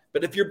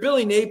but if you're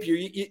Billy Napier,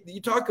 you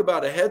talk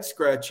about a head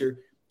scratcher.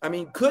 I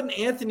mean, couldn't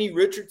Anthony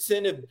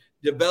Richardson have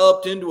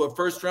developed into a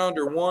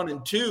first-rounder 1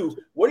 and 2?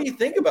 What do you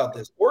think about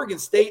this? Oregon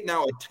State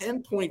now a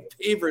 10-point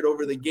favorite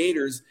over the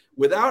Gators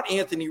without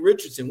Anthony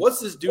Richardson.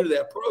 What's this do to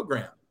that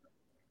program?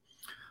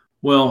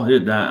 Well,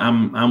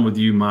 I'm with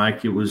you,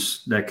 Mike. It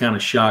was that kind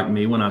of shocked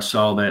me when I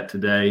saw that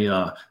today.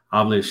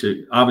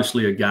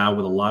 Obviously a guy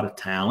with a lot of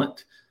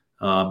talent,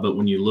 but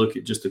when you look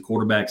at just the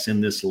quarterbacks in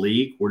this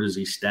league, where does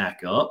he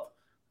stack up?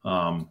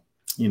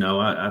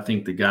 I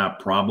think the guy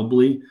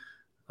probably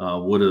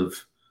would have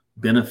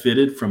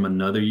benefited from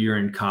another year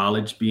in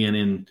college,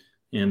 being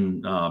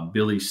in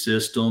Billy's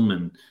system,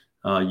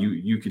 and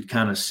you could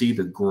kind of see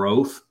the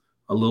growth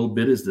a little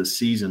bit as the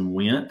season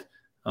went.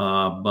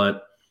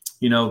 But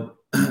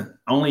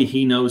only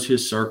he knows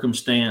his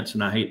circumstance,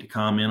 and I hate to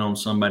comment on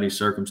somebody's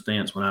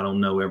circumstance when I don't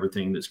know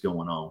everything that's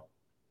going on.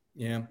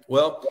 Yeah,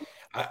 well,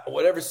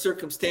 whatever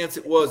circumstance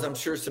it was, I'm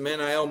sure some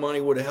NIL money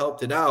would have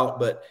helped it out.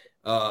 But,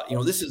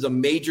 this is a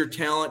major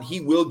talent.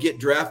 He will get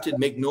drafted.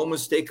 Make no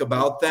mistake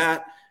about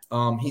that.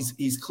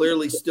 He's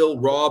clearly still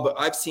raw, but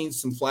I've seen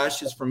some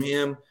flashes from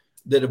him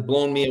that have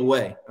blown me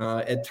away.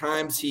 At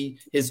times,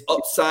 his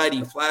upside,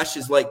 he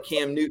flashes like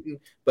Cam Newton,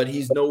 but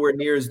he's nowhere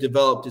near as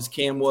developed as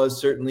Cam was.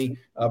 Certainly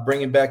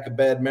bringing back a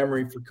bad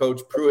memory for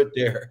Coach Pruitt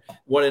there.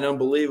 What an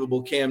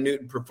unbelievable Cam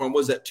Newton performance.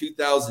 Was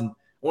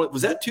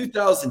that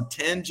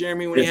 2010,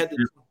 Jeremy, when he had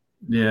the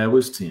 – Yeah, it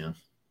was 10.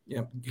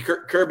 Yeah,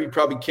 Kirby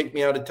probably kicked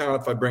me out of town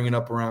if I bring it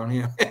up around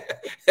him.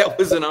 That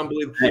was an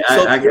unbelievable. Hey,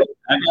 I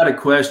got a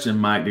question,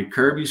 Mike. Did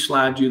Kirby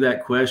slide you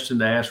that question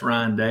to ask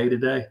Ryan Day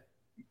today?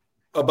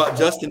 About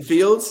Justin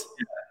Fields?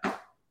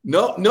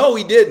 No,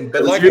 he didn't.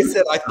 But like I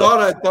said, I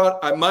thought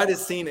I might have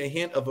seen a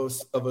hint of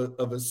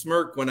a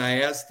smirk when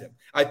I asked him.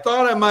 I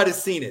thought I might have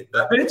seen it.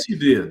 I bet you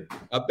did.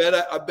 I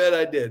bet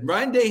I did.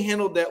 Ryan Day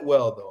handled that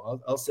well,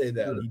 though. I'll say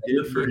that. He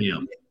did. Good for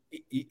him.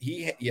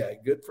 Yeah,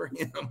 good for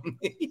him.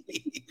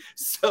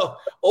 So,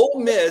 Ole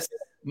Miss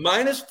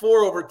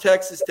 -4 over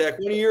Texas Tech.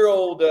 One of your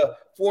old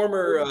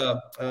former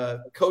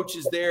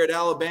coaches there at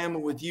Alabama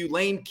with you,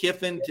 Lane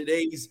Kiffin.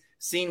 Today's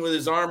seen with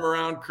his arm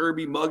around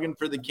Kirby, mugging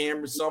for the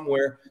camera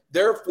somewhere.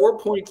 They're a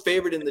 4-point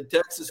favorite in the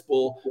Texas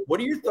Bowl. What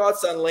are your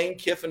thoughts on Lane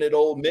Kiffin at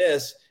Ole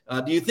Miss?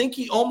 Do you think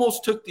he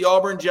almost took the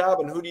Auburn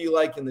job, and who do you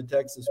like in the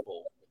Texas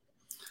Bowl?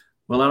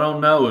 Well, I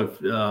don't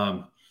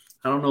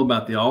know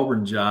about the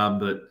Auburn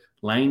job, but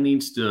Lane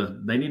needs to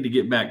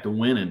get back to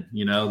winning.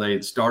 They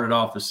had started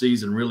off the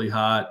season really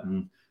hot,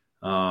 and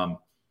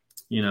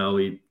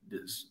he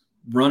is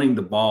running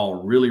the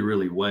ball really,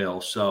 really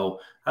well. So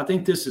I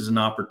think this is an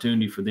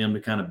opportunity for them to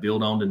kind of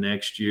build on to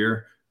next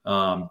year,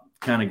 kind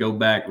of go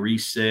back,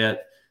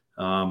 reset,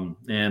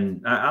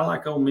 And I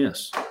like Ole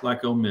Miss. I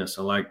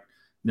like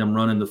them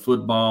running the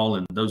football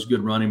and those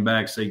good running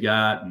backs they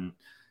got. And,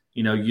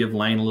 you give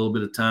Lane a little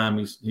bit of time.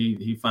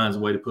 He finds a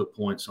way to put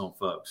points on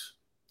folks.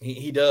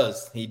 He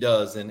does.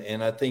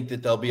 And I think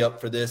that they'll be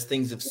up for this.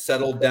 Things have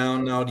settled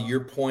down now. To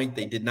your point,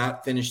 they did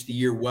not finish the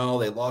year well.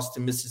 They lost to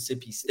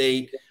Mississippi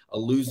State, a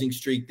losing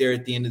streak there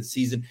at the end of the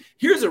season.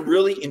 Here's a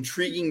really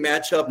intriguing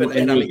matchup,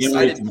 and I'm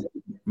excited.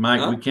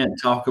 Mike, we can't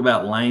talk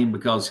about Lane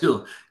because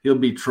he'll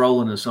be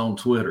trolling us on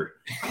Twitter.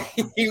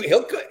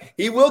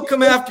 He will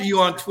come after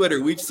you on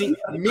Twitter. We've seen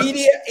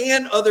media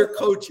and other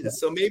coaches,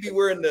 so maybe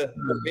we're going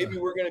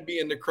to be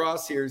in the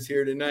crosshairs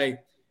here tonight.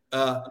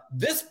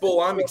 This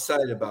bowl I'm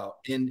excited about,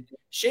 and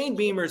Shane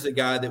Beamer is a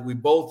guy that we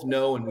both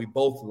know and we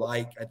both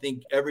like. I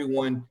think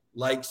everyone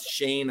likes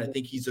Shane. I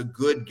think he's a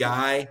good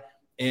guy,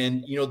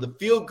 and the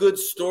feel good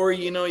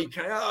story. You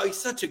kind of he's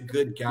such a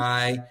good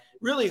guy.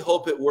 Really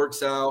hope it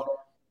works out.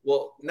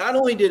 Well, not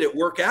only did it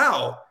work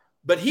out,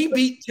 but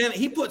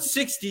he put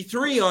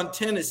 63 on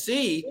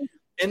Tennessee,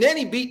 and then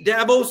he beat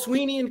Dabo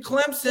Swinney and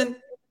Clemson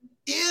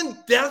in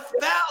Death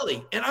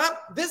Valley. And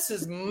this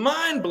is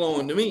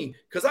mind-blowing to me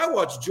because I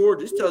watched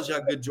Georgia. This tells you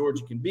how good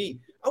Georgia can be.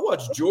 I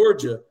watched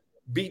Georgia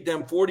beat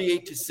them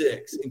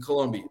 48-6 in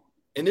Columbia.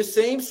 And this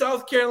same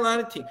South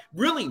Carolina team,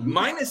 really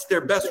minus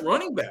their best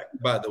running back,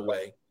 by the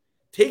way,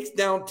 takes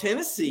down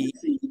Tennessee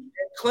and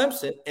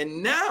Clemson.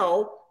 And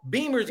now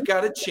Beamer's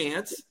got a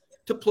chance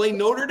to play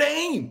Notre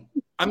Dame.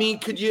 I mean,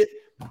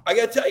 I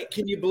got to tell you,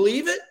 can you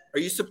believe it? Are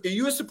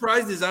you as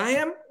surprised as I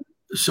am?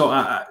 So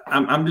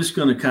I'm just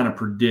going to kind of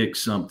predict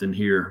something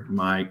here,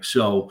 Mike.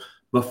 So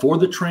before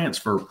the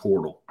transfer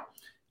portal,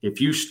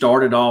 if you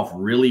started off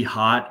really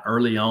hot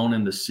early on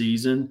in the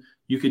season,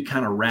 you could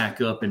kind of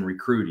rack up in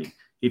recruiting.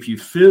 If you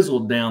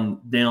fizzled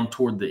down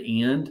toward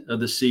the end of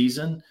the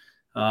season,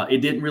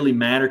 it didn't really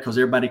matter because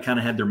everybody kind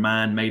of had their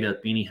mind made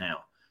up anyhow.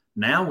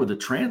 Now with the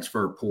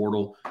transfer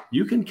portal,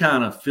 you can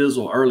kind of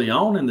fizzle early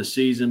on in the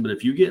season, but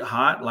if you get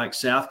hot like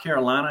South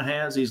Carolina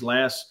has these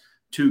last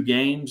two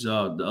games,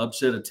 the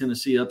upset of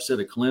Tennessee, upset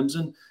of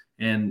Clemson,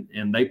 and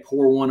they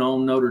pour one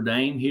on Notre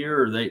Dame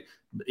here, or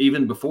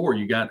even before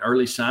you got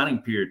early signing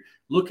period,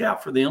 look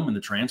out for them in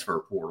the transfer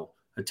portal.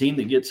 A team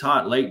that gets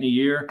hot late in the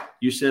year.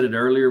 You said it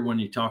earlier when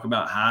you talk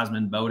about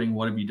Heisman voting.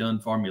 What have you done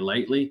for me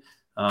lately?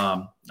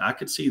 I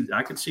could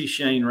see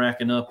Shane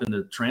racking up in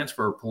the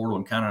transfer portal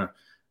and kind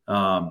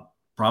of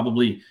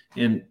probably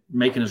in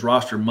making his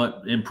roster,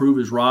 improve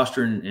his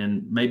roster,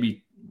 and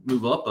maybe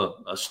move up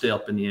a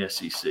step in the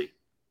SEC.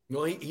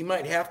 Well, he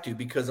might have to,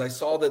 because I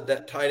saw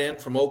that tight end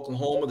from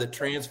Oklahoma that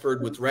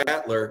transferred with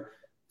Rattler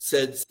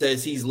says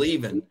he's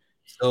leaving.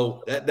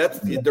 So that's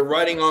the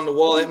writing on the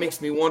wall. That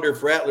makes me wonder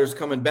if Rattler's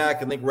coming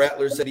back. I think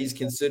Rattler said he's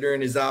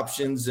considering his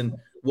options, and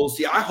we'll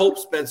see. I hope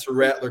Spencer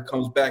Rattler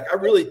comes back. I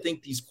really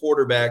think these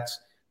quarterbacks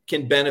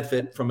can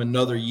benefit from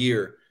another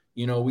year.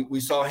 We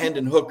saw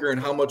Hendon Hooker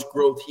and how much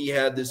growth he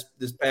had this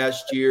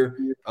past year.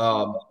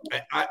 I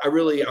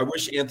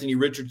wish Anthony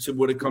Richardson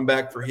would have come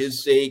back for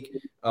his sake,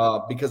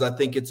 because I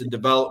think it's a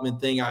development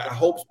thing. I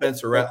hope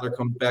Spencer Rattler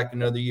comes back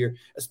another year,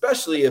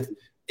 especially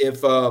if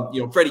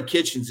Freddie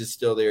Kitchens is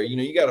still there.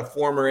 You got a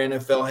former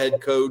NFL head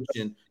coach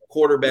and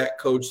quarterback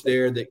coach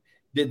there that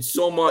did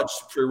so much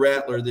for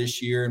Rattler this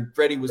year. And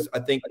Freddie was, I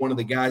think, one of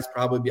the guys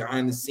probably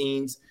behind the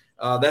scenes.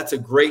 That's a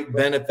great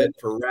benefit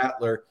for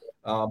Rattler.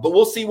 But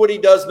we'll see what he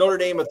does. Notre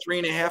Dame, a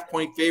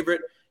 3.5-point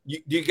favorite.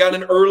 You got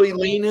an early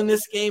lean in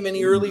this game?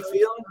 Any early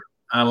feeling?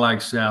 I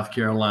like South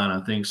Carolina.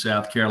 I think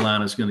South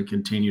Carolina is going to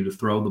continue to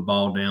throw the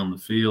ball down the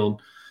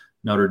field.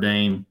 Notre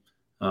Dame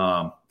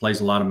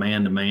plays a lot of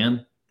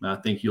man-to-man. I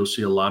think you'll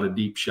see a lot of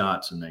deep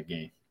shots in that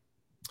game.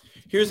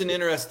 Here's an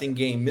interesting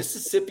game.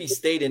 Mississippi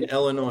State and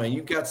Illinois.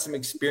 You've got some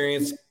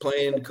experience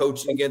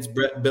coaching against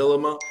Brett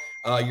Bielema.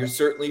 You're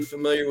certainly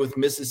familiar with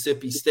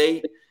Mississippi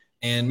State.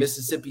 And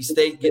Mississippi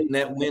State getting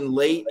that win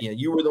late.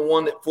 You were the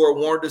one that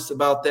forewarned us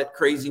about that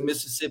crazy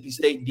Mississippi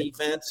State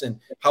defense and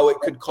how it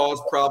could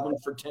cause problems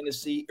for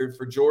Tennessee or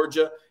for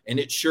Georgia. And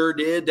it sure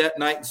did that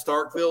night in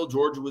Starkville.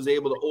 Georgia was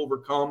able to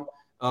overcome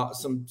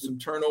some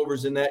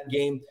turnovers in that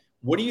game.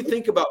 What do you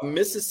think about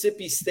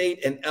Mississippi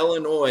State and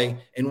Illinois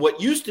and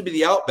what used to be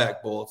the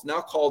Outback Bowl? It's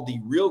now called the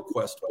Real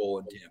Quest Bowl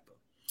in Tampa.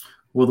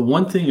 Well, the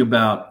one thing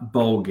about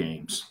bowl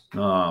games,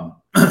 I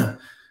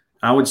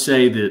would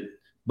say that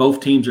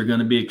both teams are going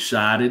to be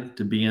excited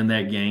to be in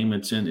that game.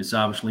 It's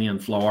obviously in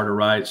Florida,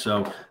 right?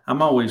 So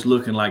I'm always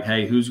looking like,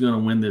 hey, who's going to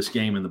win this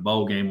game in the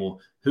bowl game? Well,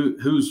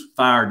 who's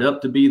fired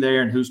up to be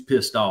there and who's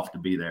pissed off to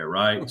be there,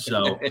 right?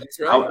 So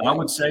right. I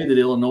would say that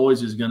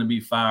Illinois is going to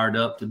be fired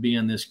up to be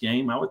in this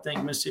game. I would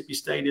think Mississippi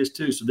State is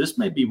too. So this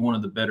may be one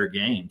of the better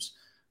games.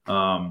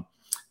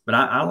 But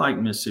I like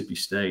Mississippi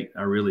State.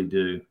 I really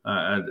do.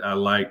 I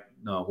like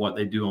what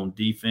they do on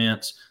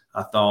defense.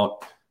 I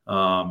thought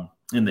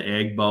in the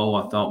Egg Bowl,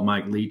 I thought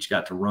Mike Leach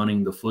got to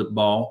running the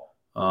football,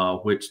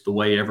 which the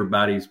way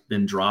everybody's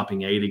been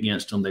dropping 8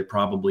 against them, they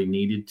probably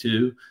needed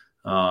to.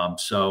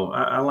 So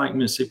I like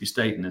Mississippi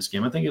State in this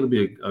game. I think it'll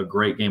be a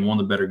great game, one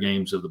of the better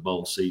games of the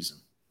bowl season.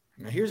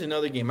 Now, here's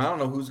another game. I don't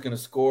know who's going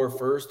to score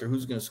first or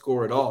who's going to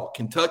score at all.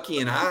 Kentucky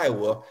and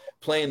Iowa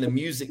playing the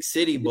Music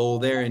City Bowl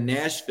there in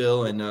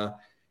Nashville. And,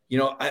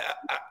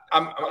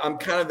 I'm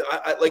kind of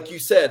like you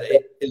said,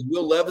 is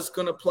Will Levis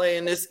going to play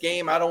in this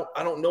game? I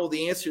don't know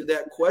the answer to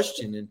that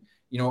question. And,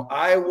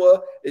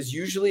 Iowa is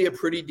usually a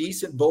pretty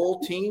decent bowl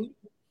team,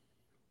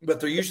 but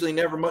they're usually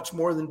never much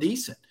more than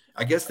decent.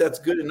 I guess that's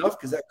good enough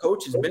because that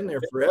coach has been there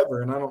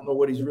forever, and I don't know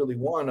what he's really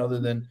won other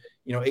than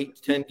 8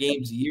 to 10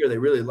 games a year. They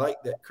really like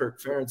that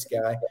Kirk Ferentz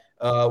guy.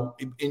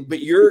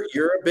 But you're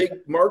a big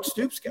Mark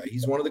Stoops guy.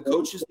 He's one of the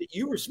coaches that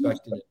you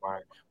respect and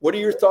admire. What are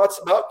your thoughts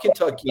about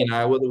Kentucky and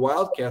Iowa? The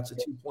Wildcats, a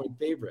 2-point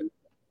favorite.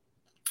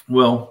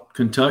 Well,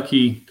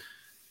 Kentucky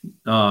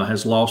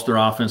has lost their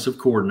offensive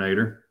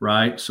coordinator,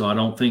 right? So I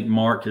don't think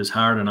Mark has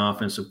hired an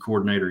offensive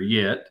coordinator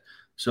yet.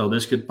 So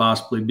this could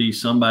possibly be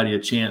somebody a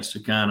chance to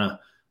kind of,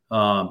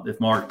 if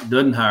Mark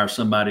doesn't hire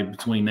somebody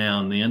between now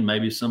and then,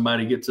 maybe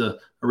somebody gets a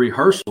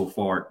rehearsal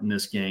for it in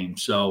this game.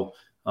 So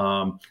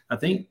I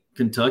think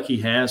Kentucky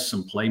has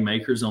some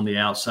playmakers on the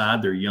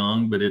outside. They're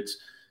young, but it's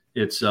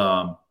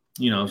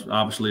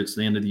obviously it's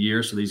the end of the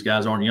year, so these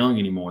guys aren't young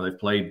anymore. They've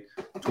played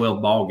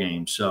 12 ball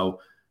games. So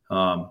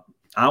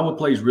Iowa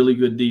plays really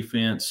good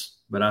defense,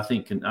 but I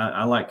think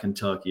I like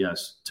Kentucky.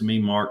 Yes, to me,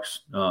 Mark's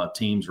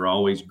teams are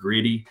always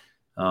gritty.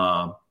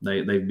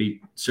 They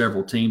beat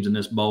several teams in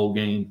this bowl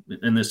game,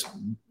 in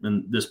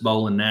this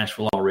bowl in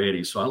Nashville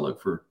already. So I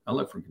look for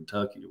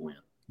Kentucky to win.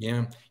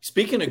 Yeah.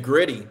 Speaking of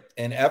gritty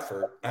and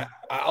effort,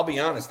 I'll be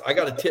honest. I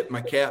got to tip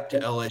my cap to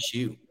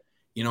LSU.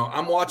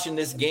 I'm watching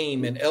this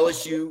game, and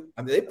LSU,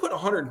 they put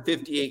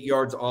 158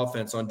 yards of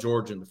offense on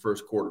Georgia in the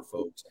first quarter,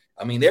 folks.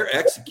 They're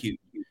executing.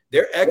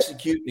 They're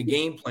executing the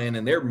game plan,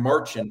 and they're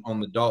marching on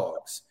the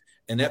Dogs.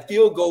 And that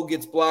field goal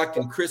gets blocked,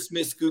 and Chris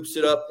Smith scoops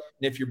it up.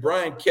 And if you're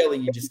Brian Kelly,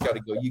 you just got to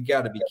go. You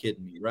got to be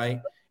kidding me,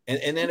 right?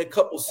 And then a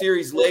couple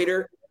series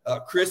later,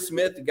 Chris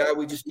Smith, the guy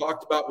we just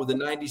talked about with a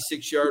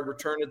 96-yard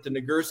return at the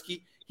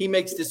Nagurski, he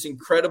makes this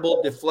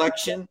incredible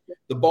deflection.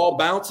 The ball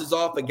bounces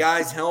off a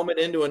guy's helmet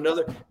into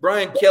another.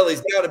 Brian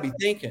Kelly's got to be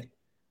thinking,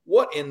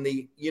 what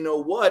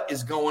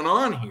is going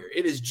on here?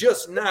 It is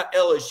just not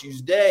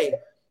LSU's day.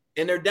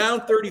 And they're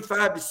down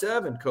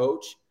 35-7,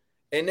 coach.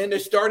 And then their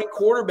starting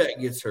quarterback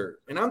gets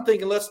hurt. And I'm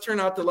thinking, let's turn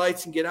out the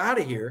lights and get out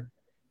of here.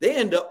 They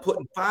end up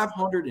putting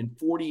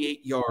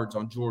 548 yards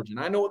on Georgia. And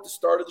I know at the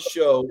start of the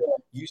show,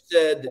 you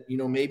said that,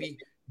 maybe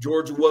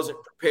Georgia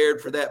wasn't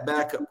prepared for that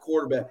backup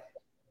quarterback.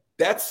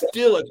 That's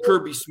still a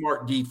Kirby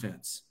Smart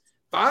defense.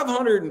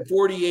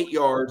 548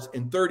 yards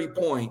and 30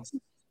 points,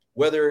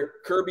 whether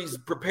Kirby's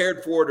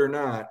prepared for it or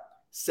not,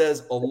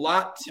 says a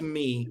lot to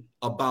me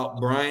about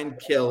Brian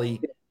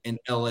Kelly and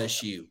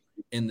LSU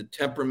and the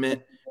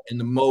temperament and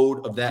the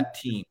mode of that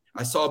team.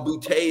 I saw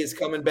Boutte is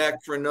coming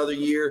back for another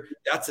year.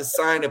 That's a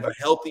sign of a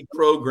healthy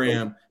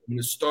program when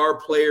the star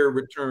player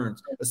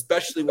returns,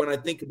 especially when I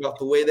think about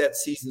the way that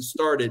season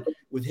started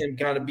with him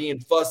kind of being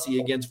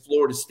fussy against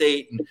Florida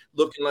State and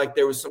looking like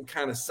there was some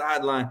kind of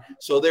sideline.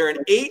 So they're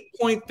an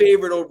 8-point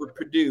favorite over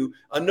Purdue,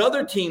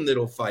 another team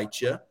that'll fight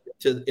you,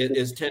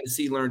 as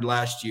Tennessee learned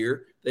last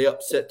year. They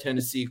upset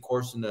Tennessee, of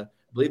course, I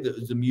believe it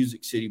was the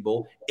Music City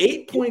Bowl.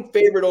 8-point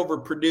favorite over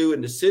Purdue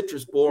in the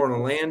Citrus Bowl in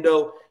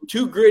Orlando.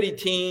 Two gritty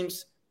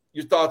teams.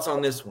 Your thoughts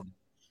on this one?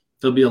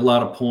 There'll be a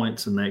lot of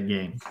points in that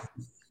game.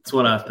 That's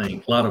what I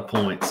think, a lot of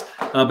points.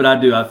 But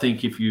I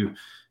think if you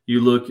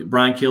look,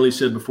 Brian Kelly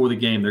said before the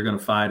game they're going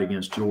to fight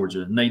against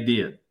Georgia, and they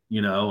did,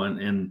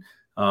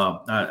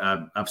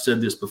 I've said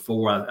this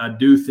before. I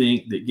do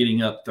think that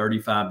getting up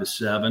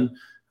 35-7,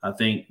 I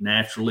think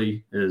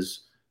naturally as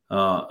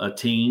a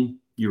team,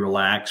 you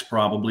relax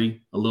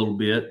probably a little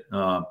bit.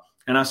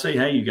 And I say,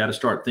 hey, you got to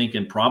start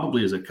thinking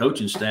probably as a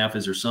coaching staff,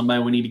 is there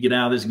somebody we need to get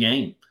out of this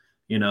game?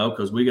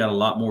 Because we got a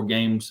lot more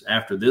games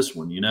after this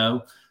one,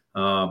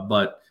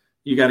 but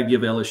you got to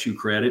give LSU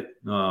credit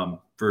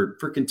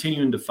for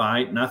continuing to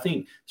fight. And I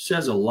think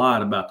says a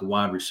lot about the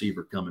wide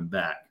receiver coming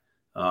back.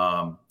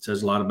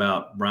 Says a lot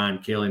about Brian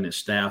Kelly and his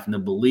staff and the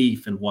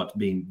belief in what's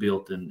being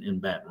built in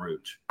Baton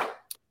Rouge.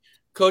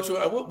 Coach,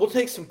 we'll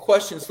take some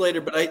questions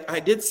later, but I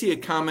did see a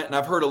comment, and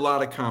I've heard a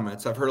lot of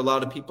comments. I've heard a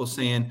lot of people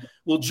saying,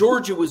 well,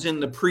 Georgia was in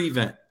the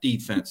prevent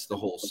defense the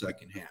whole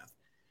second half.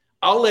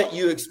 I'll let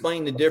you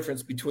explain the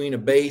difference between a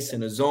base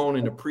and a zone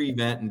and a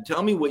prevent, and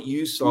tell me what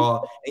you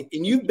saw.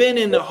 And you've been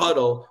in the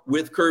huddle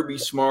with Kirby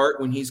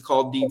Smart when he's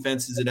called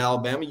defenses at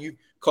Alabama. You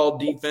called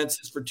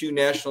defenses for 2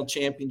 national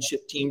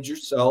championship teams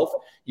yourself.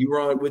 You were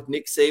on with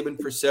Nick Saban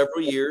for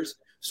several years.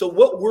 So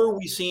what were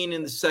we seeing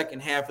in the second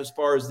half as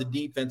far as the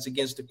defense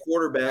against a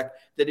quarterback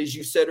that, as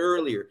you said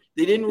earlier,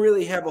 they didn't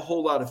really have a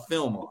whole lot of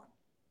film on?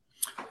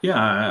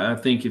 Yeah, I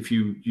think if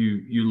you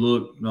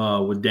look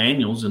with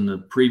Daniels in the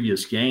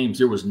previous games,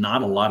 there was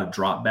not a lot of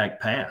drop back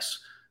pass.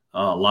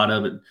 A lot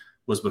of it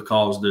was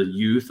because the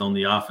youth on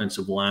the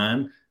offensive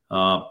line,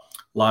 a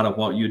lot of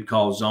what you'd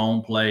call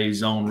zone plays,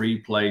 zone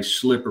replays,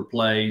 slipper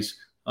plays,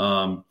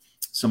 some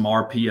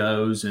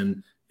RPOs,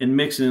 and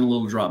mixing in a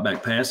little drop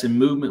back pass and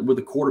movement with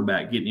the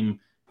quarterback, getting him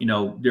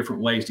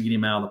different ways to get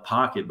him out of the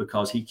pocket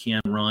because he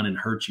can run and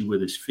hurt you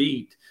with his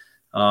feet.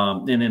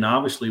 And then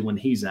obviously when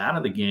he's out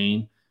of the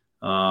game,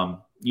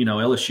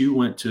 LSU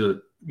went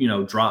to,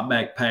 drop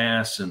back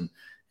pass and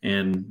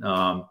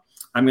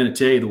I'm going to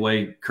tell you the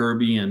way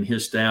Kirby and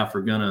his staff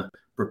are going to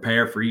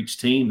prepare for each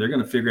team. They're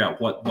going to figure out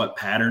what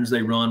patterns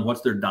they run,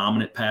 what's their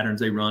dominant patterns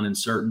they run in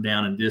certain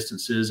down and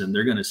distances, and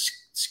they're going to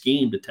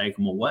scheme to take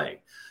them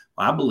away.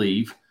 I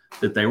believe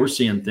that they were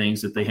seeing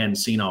things that they hadn't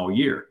seen all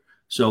year.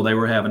 So they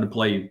were having to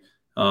play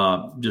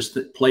just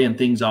playing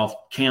things off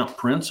count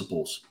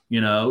principles,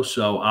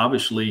 So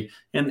obviously,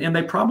 and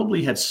they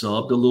probably had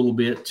subbed a little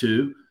bit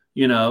too,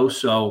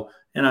 So,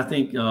 and I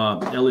think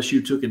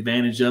LSU took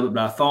advantage of it.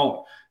 But I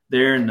thought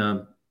there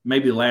in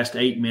maybe the last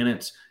 8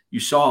 minutes, you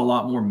saw a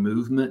lot more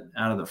movement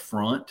out of the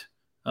front,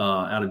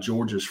 out of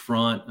Georgia's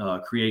front,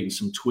 creating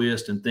some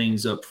twist and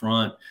things up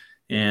front.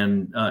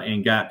 And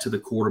got to the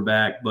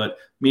quarterback. But,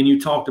 you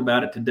talked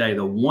about it today.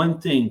 The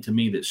one thing to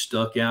me that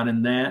stuck out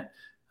in that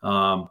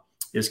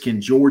is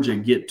can Georgia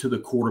get to the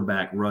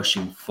quarterback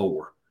rushing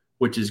 4,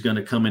 which is going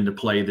to come into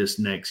play this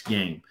next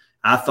game.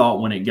 I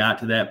thought when it got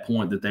to that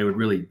point that they would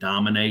really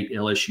dominate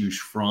LSU's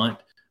front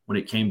when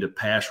it came to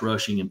pass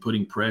rushing and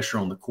putting pressure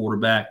on the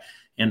quarterback.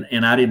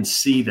 And I didn't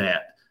see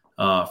that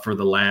for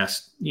the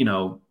last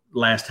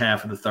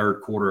half of the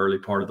third quarter, early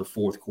part of the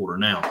fourth quarter.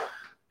 Now,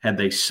 had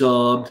they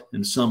subbed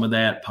and some of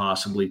that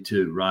possibly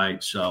too,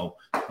 right? So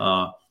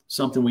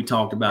something we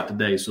talked about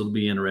today. So it'll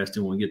be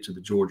interesting when we get to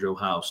the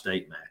Georgia-Ohio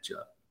State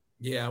matchup.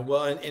 Yeah,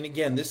 well, and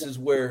again, this is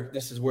where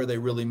they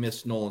really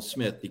missed Nolan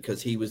Smith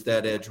because he was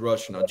that edge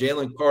rusher. Now,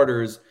 Jalen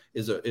Carter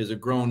is a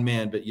grown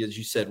man, but as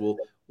you said,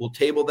 we'll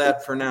table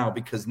that for now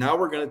because now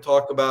we're going to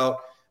talk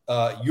about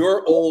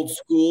your old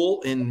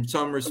school in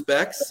some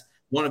respects.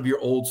 One of your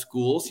old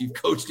schools. You've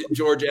coached at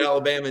Georgia,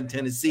 Alabama, and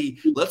Tennessee.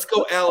 Let's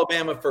go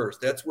Alabama first.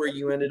 That's where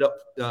you ended up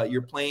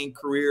your playing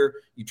career.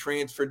 You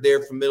transferred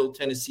there from Middle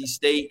Tennessee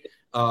State.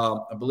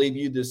 I believe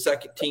you the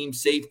second team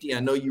safety. I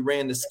know you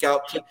ran the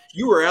scout team.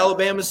 You were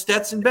Alabama's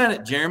Stetson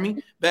Bennett,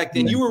 Jeremy. Back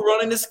then, you were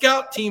running the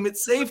scout team at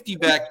safety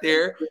back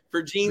there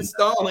for Gene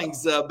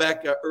Stallings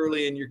back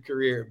early in your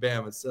career at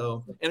Bama.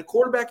 So, and a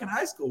quarterback in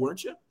high school,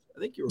 weren't you? I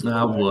think you were.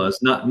 I was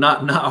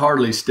not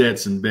hardly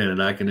Stetson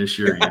Bennett. I can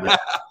assure you that.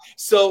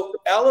 So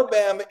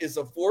Alabama is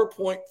a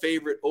 4-point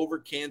favorite over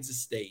Kansas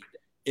State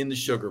in the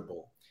Sugar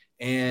Bowl,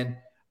 and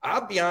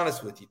I'll be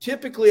honest with you.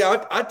 Typically,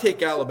 I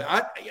take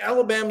Alabama.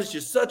 Alabama's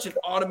just such an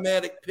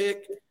automatic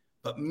pick,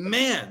 but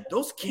man,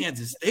 those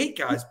Kansas State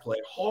guys play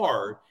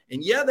hard.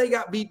 And yeah, they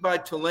got beat by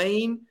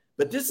Tulane,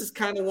 but this is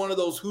kind of one of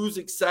those who's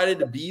excited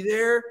to be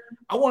there.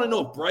 I want to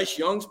know if Bryce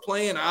Young's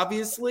playing,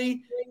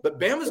 obviously. But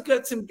Bama's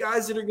got some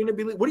guys that are going to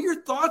be – what are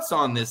your thoughts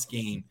on this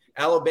game,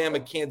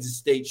 Alabama-Kansas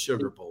State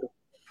Sugar Bowl?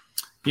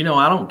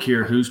 I don't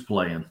care who's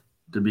playing,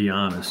 to be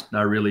honest.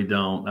 I really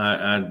don't.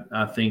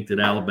 I think that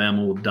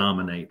Alabama will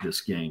dominate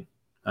this game.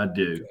 I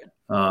do.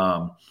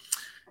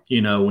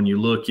 When you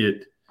look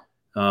at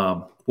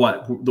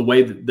the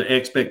way the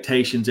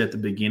expectations at the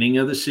beginning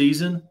of the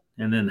season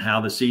and then how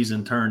the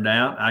season turned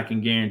out, I can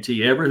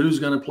guarantee who's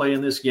going to play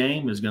in this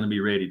game is going to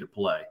be ready to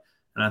play.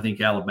 And I think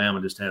Alabama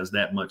just has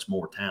that much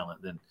more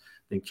talent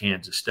than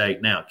Kansas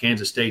State. Now,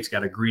 Kansas State's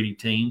got a gritty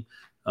team.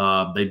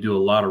 They do a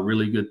lot of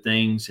really good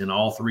things in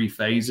all 3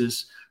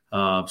 phases.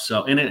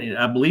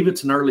 I believe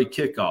it's an early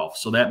kickoff,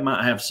 so that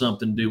might have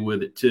something to do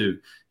with it too.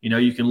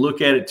 You can look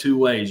at it 2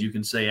 ways. You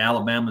can say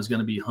Alabama's going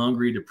to be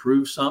hungry to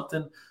prove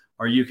something,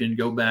 or you can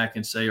go back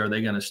and say, are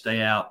they going to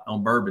stay out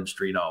on Bourbon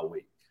Street all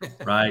week,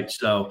 right?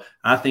 So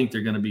I think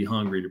they're going to be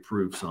hungry to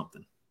prove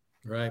something.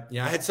 Right.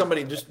 Yeah, I had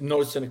somebody just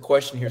noticing a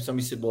question here.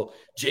 Somebody said, well,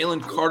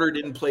 Jalen Carter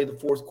didn't play the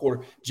fourth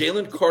quarter.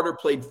 Jalen Carter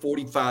played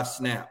 45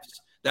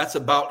 snaps. That's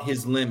about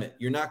his limit.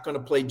 You're not going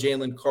to play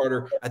Jalen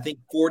Carter. I think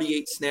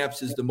 48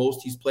 snaps is the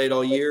most he's played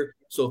all year.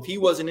 So if he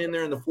wasn't in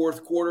there in the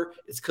fourth quarter,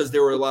 it's because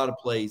there were a lot of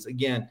plays.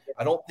 Again,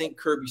 I don't think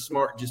Kirby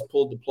Smart just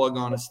pulled the plug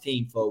on his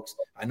team, folks.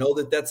 I know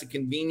that that's a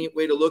convenient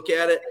way to look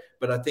at it,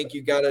 but I think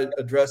you've got to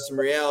address some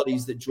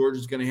realities that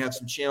Georgia's going to have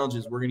some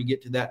challenges. We're going to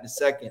get to that in a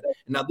second.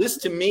 And now this,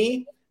 to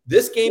me,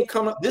 this game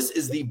coming up, this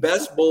is the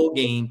best bowl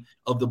game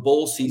of the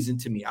bowl season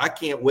to me. I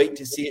can't wait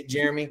to see it,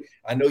 Jeremy.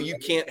 I know you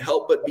can't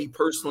help but be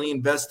personally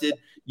invested.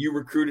 You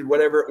recruited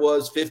whatever it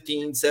was,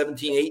 15,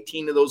 17,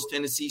 18 of those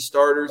Tennessee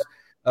starters.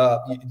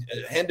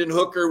 Hendon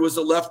Hooker was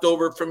a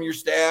leftover from your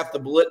staff. The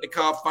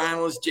Biletnikoff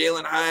finalist,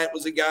 Jalen Hyatt,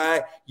 was a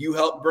guy you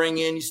helped bring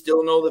in. You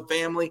still know the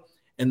family.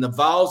 And the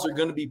Vols are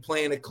going to be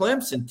playing a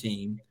Clemson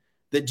team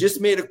that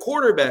just made a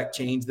quarterback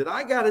change that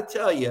I got to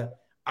tell you,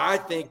 I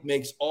think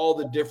makes all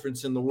the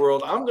difference in the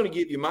world. I'm going to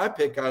give you my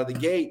pick out of the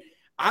gate.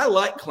 I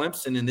like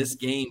Clemson in this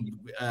game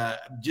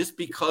just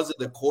because of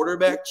the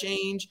quarterback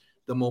change,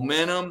 the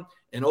momentum,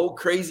 and old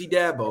crazy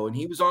Dabo. And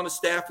he was on the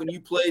staff when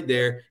you played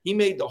there. He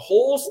made the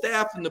whole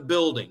staff in the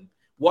building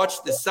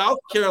watch the South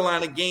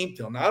Carolina game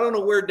film. Now, I don't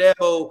know where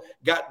Dabo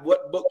got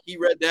what book he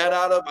read that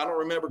out of. I don't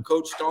remember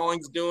Coach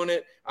Stallings doing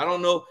it. I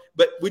don't know.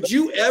 But would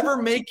you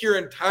ever make your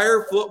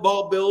entire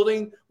football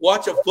building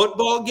watch a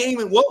football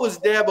game? And what was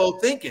Dabo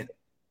thinking?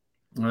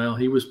 Well,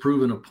 he was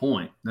proving a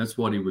point. That's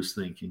what he was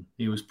thinking.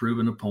 He was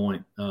proving a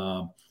point.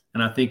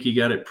 And I think he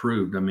got it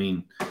proved. I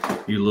mean,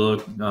 you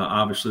look,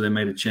 obviously they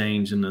made a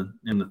change in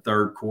the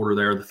third quarter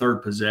there, the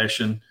third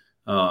possession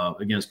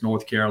against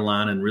North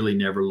Carolina, and really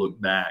never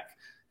looked back.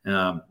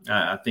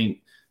 I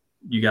think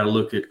you got to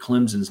look at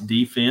Clemson's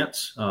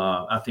defense.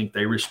 I think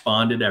they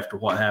responded after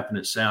what happened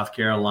at South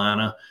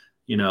Carolina.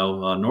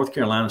 North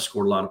Carolina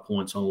scored a lot of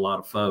points on a lot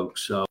of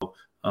folks, so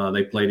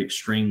they played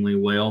extremely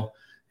well.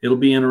 It'll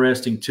be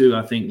interesting, too,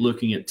 I think,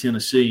 looking at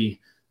Tennessee.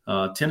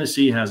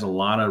 Tennessee has a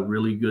lot of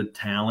really good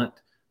talent,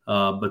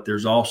 but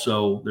there's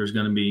going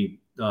to be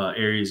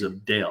areas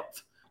of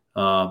depth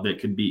that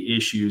could be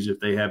issues if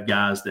they have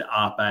guys that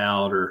opt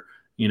out or,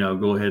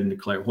 go ahead and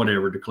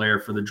declare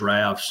for the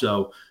draft.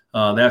 So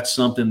that's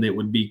something that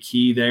would be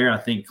key there. I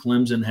think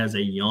Clemson has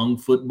a young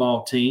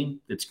football team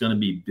that's going to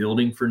be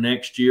building for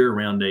next year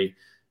around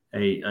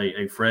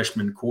a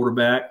freshman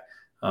quarterback.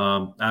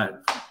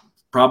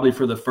 Probably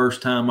for the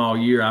first time all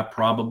year, I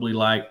probably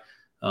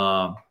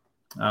I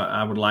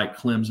would like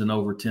Clemson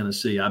over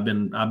Tennessee. I've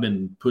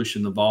been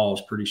pushing the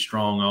Vols pretty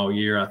strong all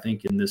year. I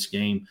think in this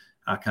game,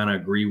 I kind of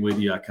agree with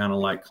you. I kind of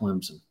like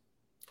Clemson.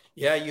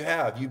 Yeah, you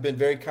have. You've been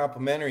very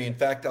complimentary. In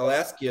fact, I'll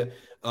ask you,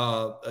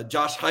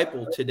 Josh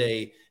Heupel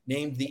today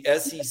named the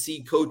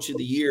SEC Coach of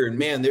the Year. And,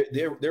 man,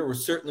 there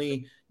was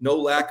certainly no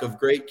lack of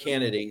great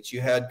candidates.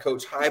 You had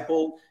Coach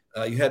Heupel.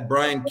 You had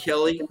Brian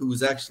Kelly, who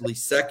was actually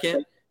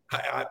second.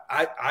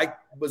 I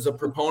was a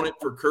proponent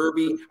for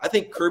Kirby. I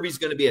think Kirby's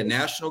going to be a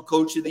national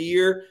coach of the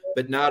year,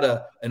 but not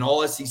an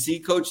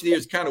all-SEC coach of the year.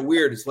 It's kind of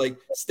weird. It's like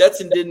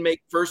Stetson didn't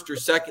make first or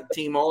second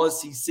team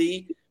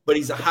all-SEC, but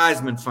he's a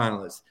Heisman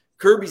finalist.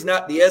 Kirby's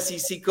not the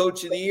SEC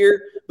coach of the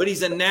year, but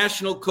he's a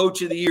national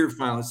coach of the year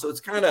finalist. So it's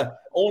kind of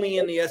only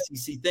in the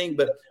SEC thing.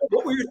 But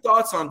what were your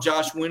thoughts on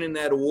Josh winning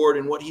that award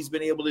and what he's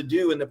been able to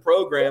do in the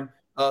program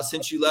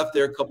since you left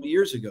there a couple of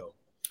years ago?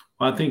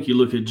 Well, I think you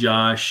look at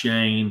Josh,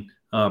 Shane,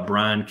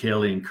 Brian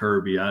Kelly, and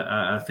Kirby.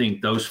 I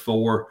think those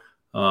four,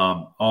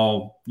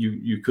 all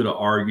you could have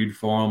argued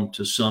for them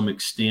to some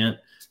extent.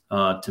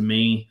 To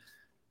me,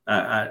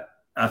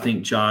 I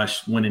think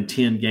Josh winning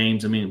 10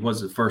 games. I mean, it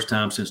was the first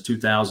time since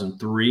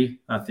 2003.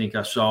 I think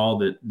I saw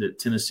that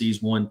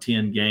Tennessee's won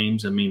 10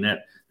 games. I mean,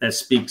 that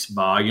speaks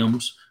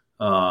volumes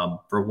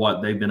for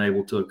what they've been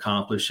able to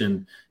accomplish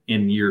in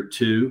year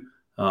two.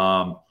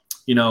 I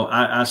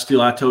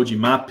told you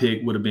my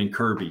pick would have been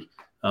Kirby.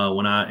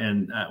 When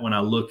I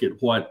look at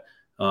what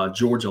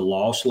Georgia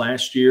lost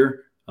last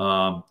year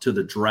to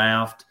the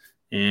draft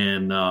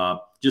and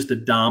just the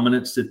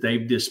dominance that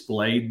they've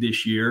displayed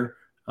this year,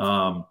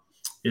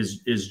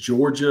 is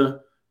Georgia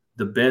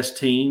the best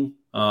team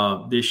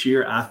this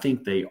year? I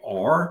think they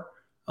are,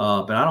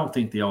 but I don't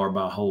think they are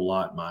by a whole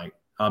lot, Mike.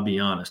 I'll be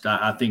honest.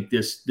 I think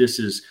this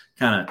is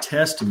kind of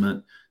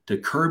testament to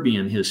Kirby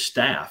and his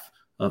staff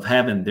of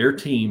having their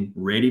team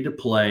ready to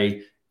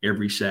play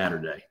every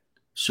Saturday.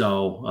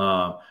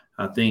 So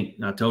I think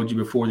I told you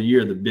before the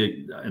year,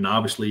 and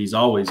obviously he's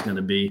always going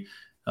to be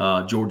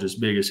Georgia's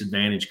biggest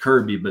advantage,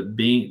 Kirby, but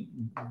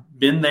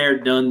been there,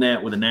 done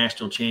that with a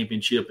national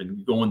championship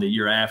and going the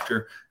year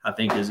after, I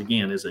think is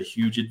a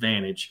huge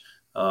advantage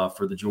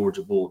for the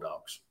Georgia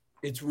Bulldogs.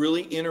 It's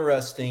really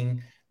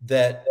interesting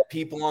that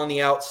people on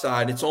the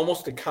outside, it's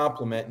almost a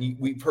compliment. And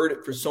we've heard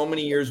it for so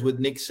many years with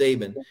Nick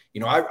Saban.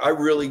 I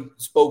really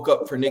spoke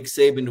up for Nick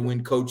Saban to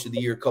win Coach of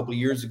the Year a couple of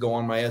years ago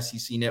on my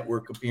SEC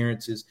Network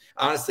appearances.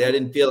 Honestly, I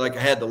didn't feel like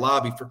I had to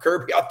lobby for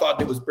Kirby. I thought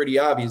it was pretty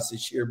obvious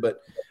this year,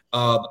 but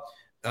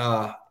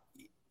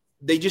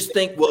they just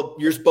think, well,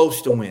 you're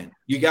supposed to win.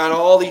 You got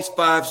all these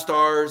 5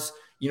 stars.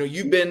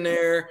 You've been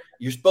there.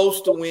 You're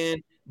supposed to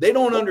win. They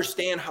don't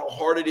understand how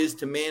hard it is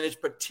to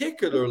manage,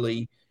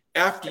 particularly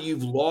after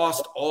you've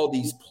lost all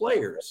these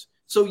players.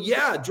 So,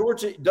 yeah,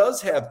 Georgia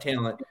does have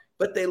talent,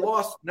 but they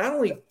lost not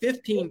only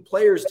 15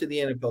 players to the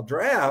NFL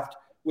draft,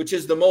 which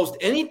is the most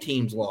any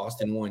team's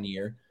lost in 1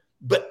 year,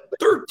 but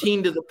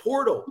 13 to the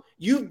portal.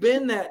 You've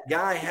been that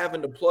guy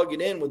having to plug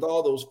it in with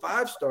all those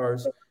 5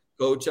 stars,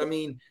 Coach. I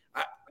mean,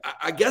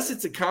 I guess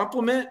it's a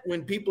compliment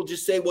when people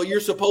just say, well, you're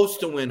supposed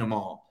to win them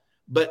all.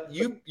 But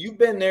you've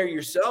been there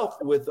yourself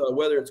with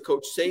whether it's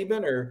Coach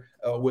Saban or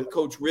with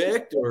Coach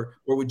Richt or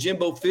with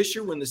Jimbo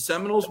Fisher when the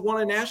Seminoles won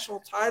a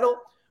national title.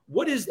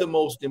 What is the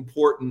most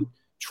important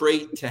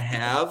trait to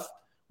have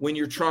when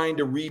you're trying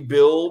to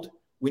rebuild,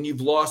 when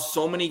you've lost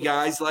so many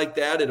guys like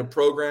that at a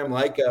program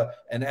like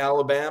an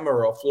Alabama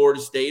or a Florida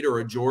State or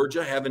a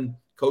Georgia, having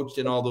coached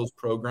in all those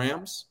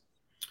programs?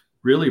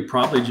 Really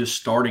probably just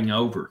starting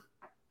over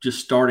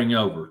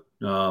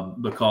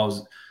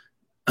because –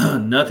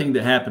 nothing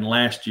that happened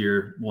last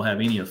year will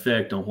have any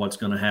effect on what's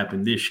going to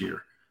happen this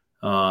year.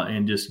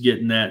 And just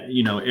getting that,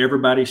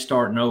 everybody's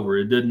starting over.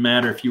 It doesn't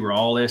matter if you were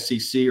all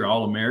SEC or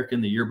all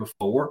American the year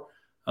before.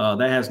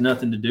 That has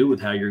nothing to do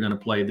with how you're going to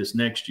play this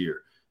next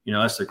year.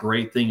 That's the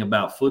great thing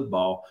about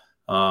football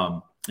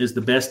is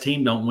the best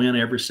team don't win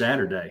every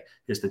Saturday.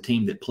 It's the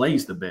team that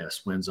plays the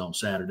best wins on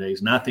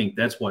Saturdays. And I think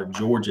that's what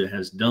Georgia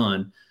has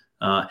done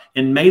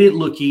and made it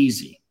look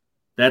easy.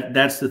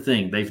 That's the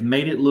thing. They've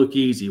made it look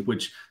easy,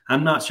 which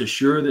I'm not so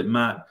sure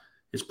that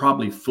it's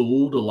probably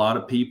fooled a lot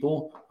of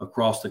people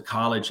across the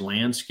college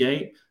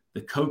landscape.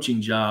 The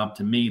coaching job,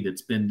 to me,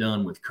 that's been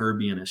done with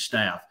Kirby and his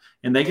staff,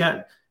 and they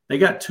got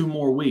 2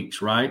 more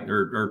weeks, right?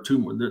 Or 2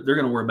 more. They're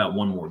going to worry about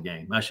 1 more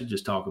game. I should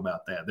just talk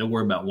about that. They'll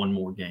worry about 1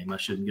 more game. I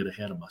shouldn't get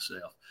ahead of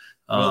myself.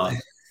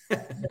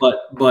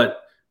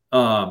 But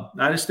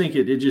I just think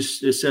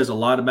it says a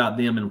lot about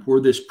them and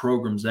where this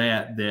program's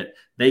at, that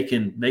they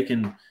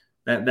can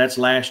that's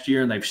last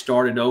year and they've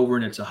started over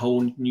and it's a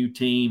whole new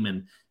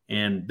team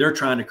and they're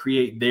trying to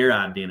create their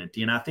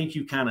identity. And I think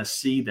you kind of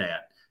see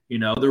that.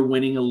 They're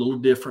winning a little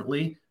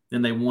differently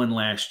than they won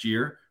last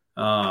year.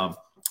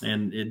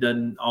 And it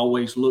doesn't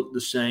always look the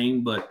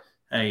same, but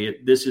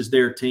hey, this is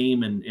their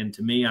team. And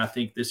to me, I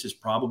think this is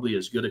probably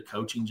as good a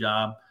coaching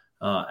job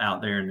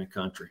out there in the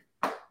country.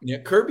 Yeah,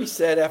 Kirby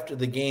said after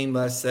the game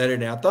last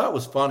Saturday, I thought it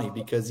was funny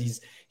because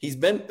he's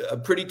been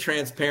pretty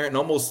transparent and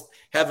almost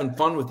having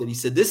fun with it. He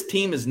said, this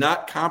team is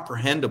not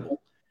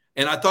comprehensible.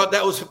 And I thought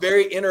that was a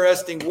very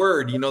interesting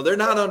word. They're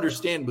not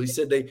understandable.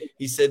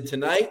 He said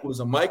tonight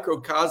was a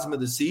microcosm of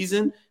the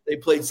season. They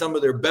played some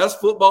of their best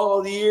football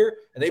of the year,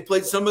 and they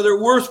played some of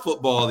their worst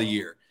football of the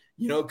year.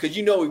 Because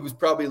he was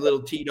probably a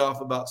little teed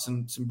off about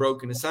some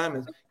broken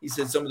assignments. He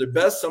said some of their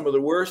best, some of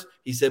their worst.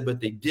 He said, but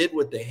they did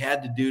what they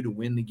had to do to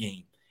win the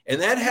game. And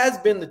that has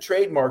been the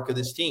trademark of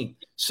this team.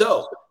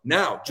 So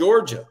now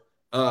Georgia,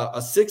 a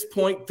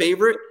 6-point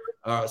favorite.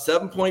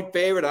 7-point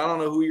favorite. I don't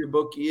know who your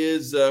bookie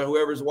is,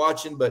 whoever's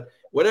watching, but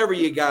whatever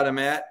you got them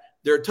at,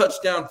 they're a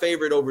touchdown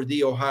favorite over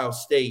the Ohio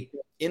State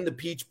in the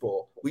Peach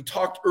Bowl. We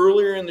talked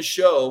earlier in the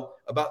show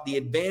about the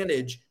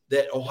advantage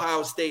that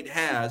Ohio State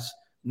has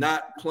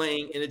not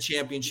playing in a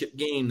championship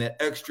game, that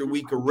extra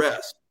week of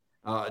rest.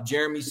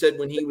 Jeremy said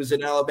when he was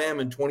in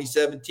Alabama in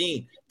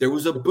 2017, there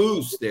was a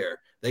boost there.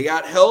 They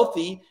got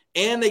healthy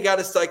and they got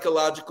a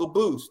psychological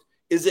boost.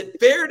 Is it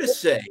fair to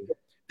say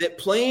that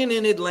playing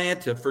in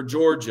Atlanta for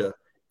Georgia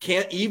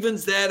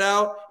evens that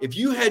out? If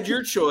you had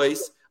your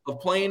choice of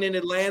playing in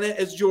Atlanta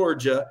as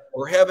Georgia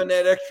or having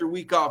that extra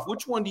week off,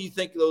 which one do you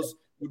think those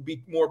would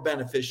be more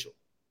beneficial?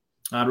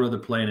 I'd rather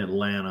play in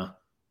Atlanta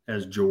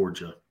as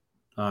Georgia,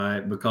 all right,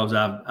 because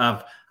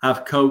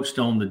I've coached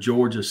on the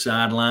Georgia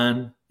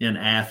sideline in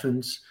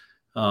Athens,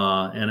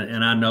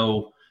 and I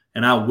know,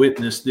 and I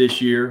witnessed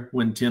this year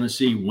when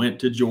Tennessee went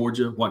to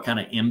Georgia what kind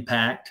of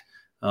impact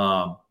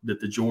that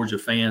the Georgia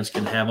fans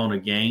can have on a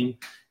game.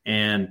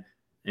 And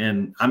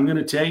I'm going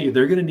to tell you,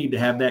 they're going to need to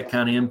have that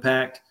kind of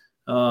impact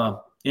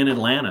in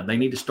Atlanta. They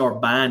need to start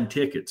buying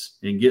tickets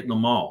and getting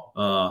them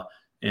all.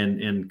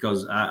 And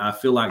because I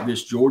feel like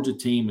this Georgia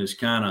team has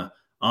kind of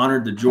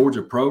honored the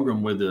Georgia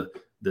program with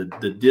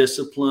the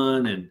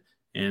discipline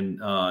and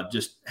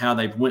just how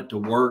they've went to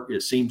work.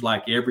 It seems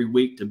like every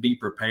week to be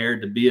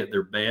prepared to be at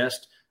their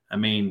best. I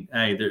mean,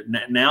 hey,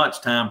 now it's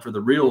time for the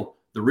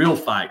real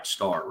fight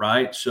start,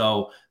 right?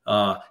 So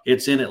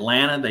it's in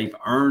Atlanta. They've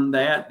earned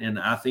that, and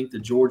I think the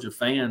Georgia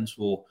fans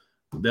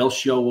they'll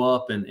show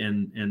up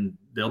and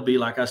they'll be,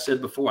 like I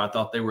said before, I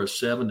thought they were a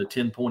 7 to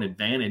 10 point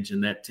advantage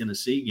in that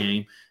Tennessee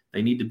game.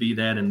 They need to be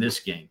that in this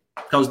game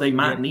because they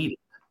might need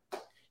it.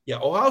 Yeah,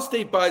 Ohio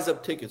State buys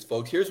up tickets,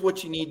 folks. Here's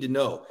what you need to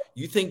know.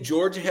 You think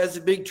Georgia has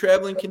a big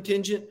traveling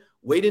contingent?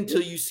 Wait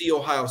until you see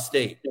Ohio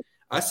State.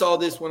 I saw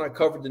this when I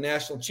covered the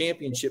national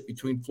championship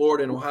between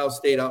Florida and Ohio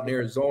State out in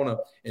Arizona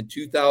in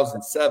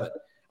 2007.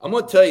 I'm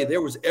going to tell you,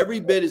 there was every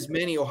bit as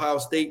many Ohio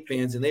State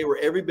fans, and they were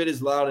every bit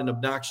as loud and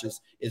obnoxious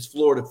as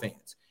Florida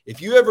fans.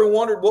 If you ever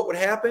wondered what would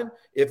happen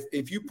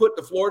if you put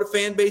the Florida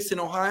fan base in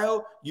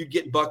Ohio, you'd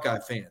get Buckeye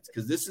fans,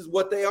 because this is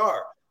what they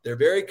are. They're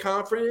very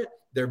confident.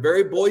 They're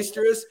very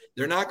boisterous.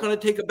 They're not going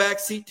to take a back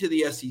seat to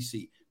the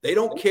SEC. They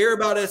don't care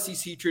about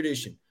SEC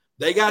tradition.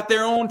 They got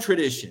their own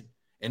tradition,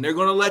 and they're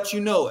going to let you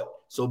know it.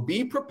 So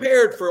be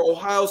prepared for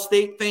Ohio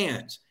State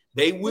fans.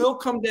 They will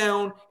come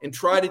down and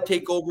try to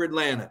take over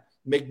Atlanta.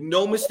 Make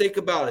no mistake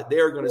about it. They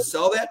are going to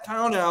sell that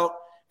town out,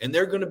 and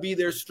they're going to be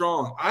there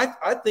strong.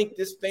 I think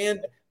this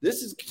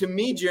is, to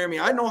me, Jeremy,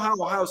 I know how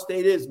Ohio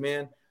State is,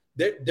 man.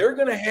 They're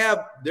going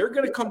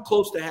to come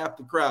close to half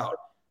the crowd.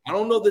 I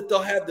don't know that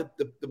they'll have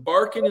the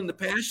barking and the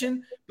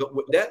passion, but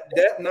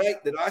that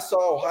night that I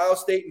saw Ohio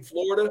State and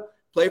Florida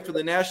play for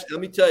the national,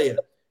 let me tell you,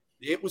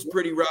 it was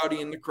pretty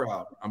rowdy in the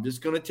crowd. I'm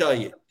just going to tell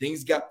you,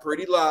 things got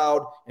pretty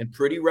loud and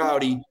pretty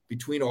rowdy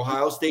between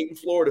Ohio State and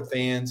Florida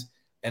fans,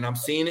 and I'm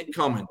seeing it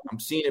coming. I'm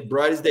seeing it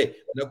bright as day.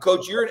 Now,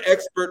 Coach, you're an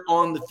expert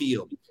on the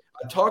field.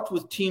 I talked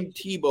with Team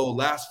Tebow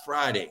last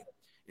Friday,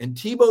 and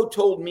Tebow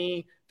told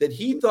me that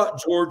he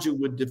thought Georgia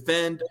would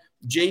defend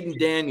Jaden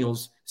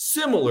Daniels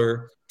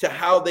similar to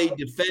how they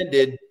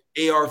defended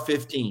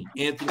AR-15,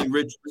 Anthony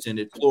Richardson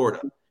at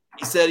Florida.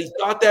 He said he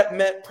thought that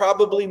meant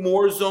probably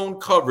more zone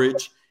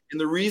coverage. And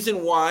the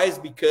reason why is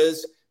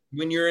because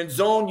when you're in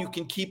zone, you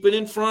can keep it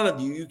in front of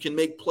you. You can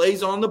make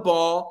plays on the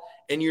ball,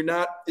 and you're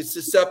not as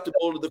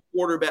susceptible to the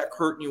quarterback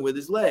hurting you with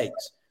his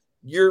legs.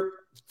 You're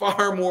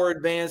far more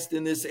advanced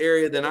in this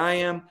area than I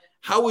am.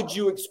 How would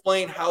you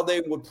explain how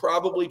they would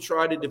probably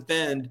try to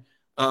defend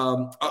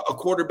a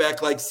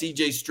quarterback like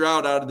C.J.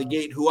 Stroud out of the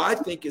gate, who I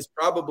think is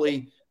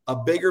probably a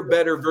bigger,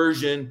 better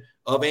version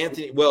of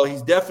Anthony. Well,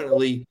 he's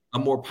definitely a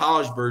more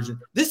polished version.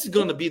 This is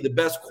going to be the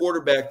best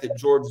quarterback that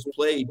George has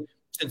played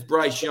since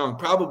Bryce Young,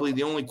 probably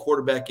the only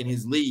quarterback in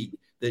his league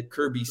that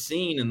Kirby's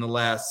seen in the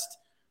last,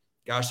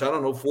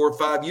 4 or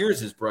 5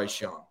 years is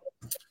Bryce Young.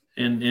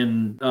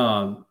 And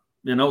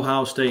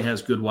Ohio State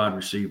has good wide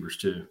receivers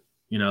too.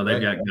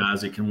 They've got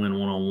guys that can win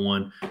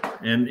one-on-one,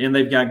 and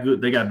they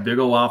got big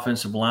old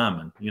offensive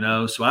linemen,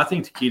 So I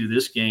think the key to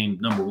this game,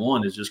 number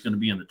one, is just going to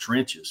be in the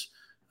trenches.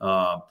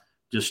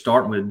 Just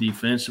starting with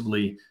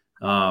defensively,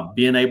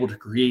 being able to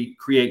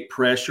create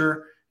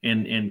pressure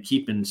and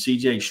keeping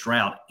C.J.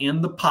 Stroud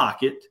in the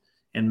pocket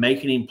and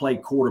making him play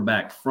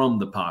quarterback from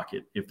the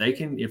pocket. If they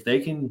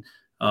can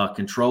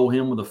control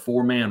him with a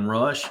 4-man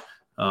rush,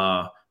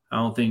 I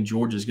don't think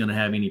Georgia's going to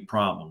have any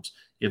problems.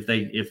 If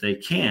they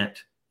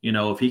can't,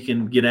 if he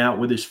can get out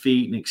with his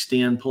feet and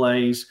extend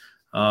plays,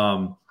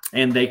 and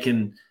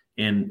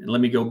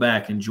let me go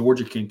back, and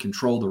Georgia can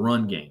control the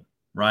run game,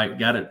 right?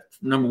 Got it.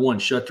 Number one,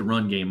 shut the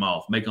run game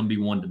off, make them be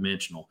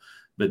one-dimensional.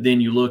 But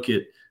then you look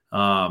at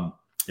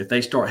if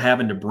they start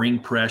having to bring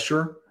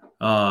pressure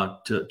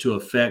to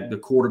affect the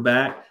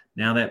quarterback,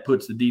 now that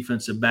puts the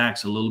defensive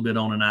backs a little bit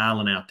on an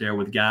island out there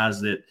with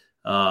guys that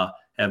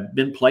have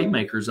been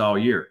playmakers all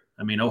year.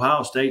 I mean,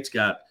 Ohio State's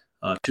got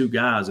 2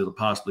 guys that'll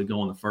possibly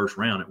go in the first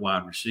round at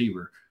wide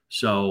receiver.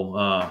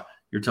 So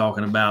you're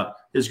talking about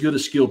as good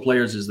as skilled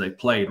players as they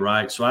played,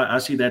 right? So I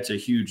see that's a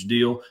huge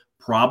deal.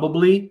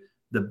 Probably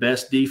the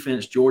best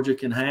defense Georgia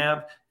can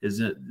have is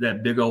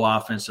that big old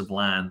offensive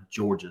line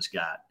Georgia's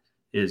got,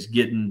 is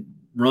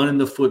running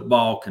the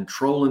football,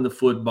 controlling the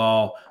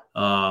football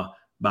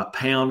by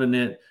pounding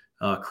it,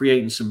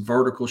 creating some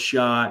vertical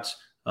shots,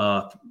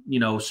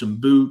 some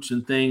boots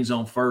and things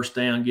on first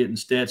down, getting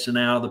Stetson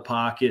out of the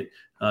pocket,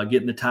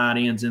 getting the tight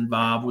ends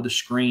involved with a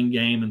screen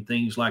game and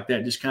things like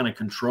that, just kind of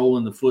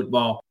controlling the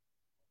football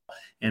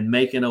and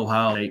making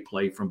Ohio State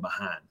play from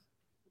behind.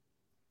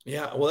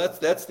 Yeah, well,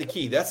 that's the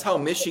key. That's how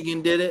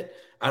Michigan did it.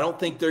 I don't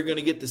think they're going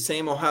to get the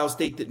same Ohio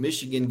State that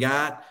Michigan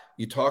got.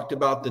 You talked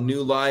about the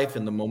new life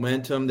and the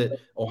momentum that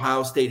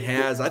Ohio State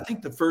has. I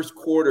think the first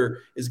quarter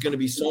is going to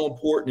be so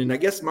important. And I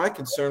guess my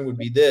concern would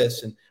be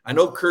this, and I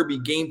know Kirby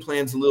game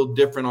plan's a little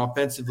different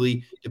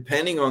offensively,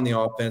 depending on the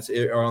offense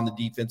or on the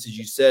defense, as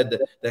you said,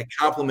 that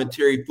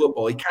complementary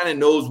football. He kind of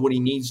knows what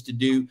he needs to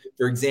do.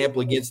 For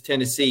example, against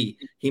Tennessee,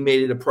 he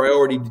made it a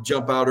priority to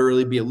jump out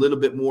early, be a little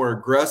bit more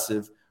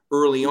aggressive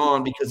early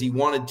on because he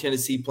wanted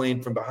Tennessee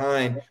playing from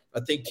behind.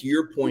 I think to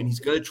your point, he's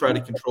going to try to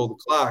control the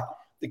clock.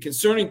 The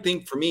concerning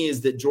thing for me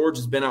is that Georgia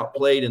has been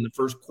outplayed in the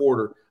first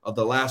quarter of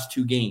the last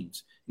 2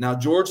 games. Now,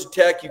 Georgia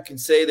Tech, you can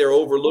say they're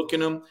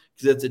overlooking them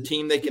because it's a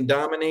team they can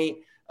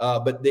dominate.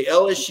 But the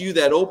LSU,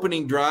 that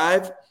opening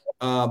drive,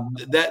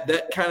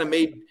 that kind of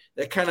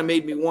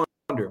made me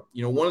wonder.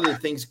 One of the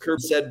things Kirk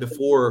said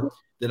before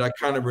that I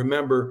kind of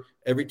remember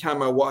every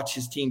time I watch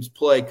his teams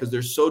play, because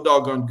they're so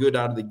doggone good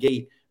out of the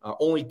gate.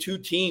 Only 2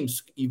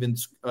 teams even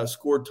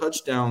scored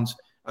touchdowns,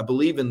 I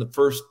believe, in the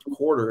first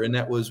quarter, and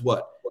that was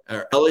what?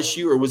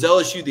 LSU, or was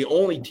LSU the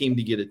only team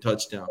to get a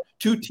touchdown?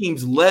 2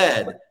 teams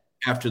led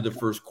after the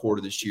first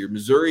quarter this year,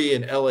 Missouri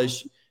and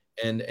LSU,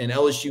 and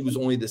LSU was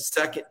only the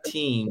second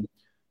team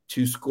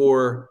to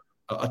score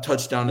a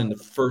touchdown in the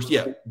first.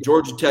 Yeah,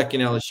 Georgia Tech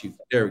and LSU.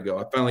 There we go.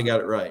 I finally got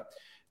it right.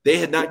 They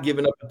had not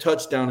given up a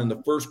touchdown in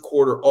the first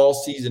quarter all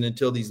season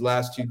until these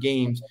last 2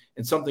 games.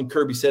 And something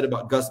Kirby said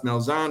about Gus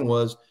Malzahn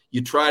was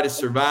you try to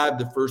survive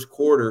the first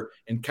quarter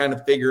and kind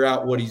of figure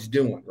out what he's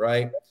doing,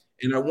 right?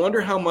 And I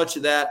wonder how much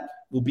of that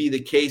will be the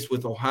case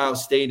with Ohio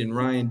State and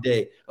Ryan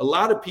Day. A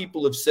lot of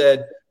people have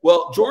said,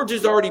 well,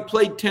 Georgia's already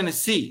played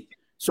Tennessee,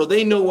 so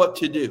they know what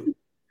to do.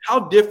 How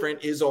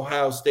different is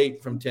Ohio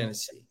State from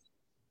Tennessee?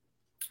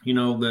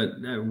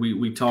 That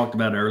we talked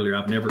about earlier.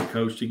 I've never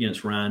coached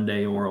against Ryan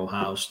Day or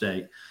Ohio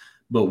State,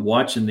 but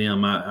watching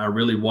them, I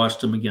really watched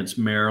them against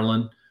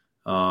Maryland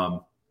a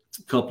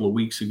couple of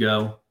weeks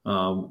ago.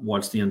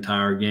 Watched the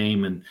entire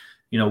game, and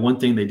one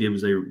thing they did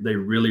was they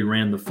really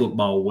ran the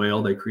football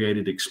well. They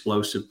created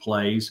explosive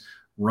plays,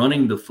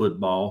 running the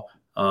football,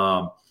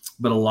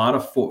 but a lot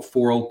of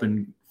four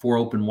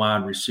open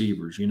wide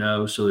receivers.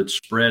 So it's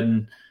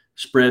spreading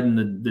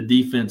the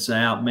defense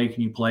out,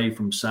 making you play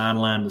from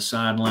sideline to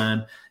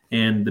sideline.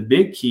 And the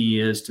big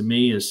key is, to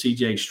me, is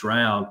C.J.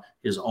 Stroud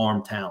is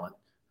arm talent.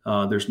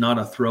 There's not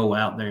a throw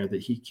out there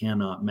that he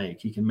cannot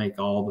make. He can make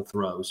all the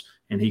throws,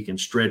 and he can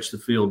stretch the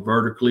field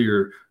vertically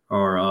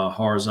or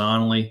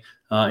horizontally,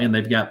 and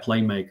they've got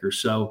playmakers.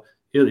 So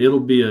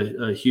it'll be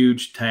a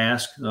huge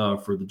task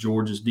for the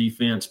Georgia's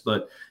defense.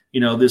 But,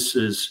 this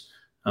is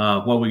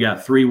we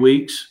got 3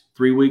 weeks.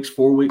 3 weeks,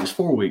 4 weeks,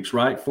 4 weeks,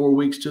 right? 4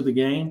 weeks to the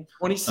game.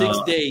 26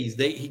 days.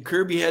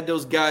 Kirby had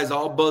those guys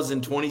all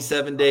buzzing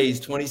 27 days,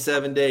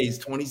 27 days,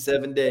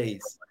 27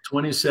 days.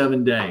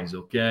 27 days,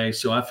 okay?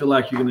 So I feel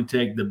like you're going to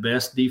take the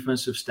best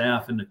defensive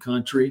staff in the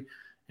country,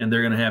 and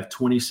they're going to have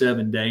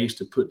 27 days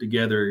to put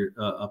together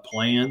a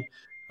plan.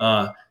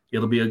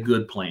 it'll be a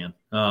good plan.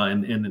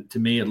 And to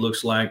me, it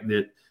looks like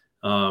that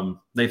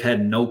they've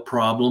had no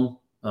problem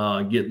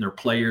getting their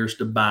players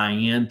to buy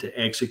in to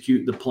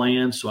execute the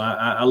plan. So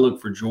I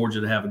look for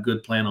Georgia to have a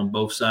good plan on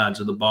both sides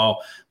of the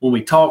ball. When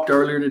we talked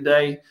earlier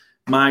today,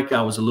 Mike,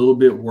 I was a little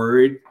bit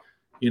worried,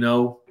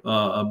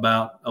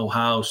 about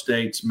Ohio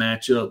State's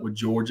matchup with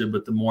Georgia.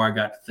 But the more I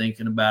got to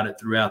thinking about it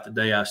throughout the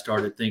day, I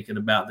started thinking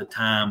about the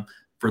time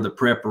for the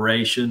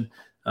preparation.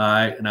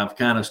 And I've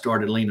kind of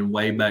started leaning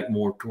way back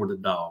more toward the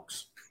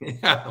Dogs.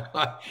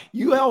 Yeah,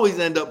 you always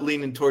end up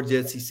leaning towards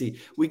the SEC.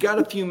 We got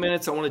a few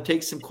minutes. I want to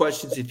take some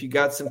questions. If you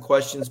got some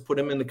questions, put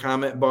them in the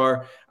comment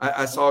bar.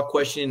 I saw a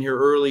question in here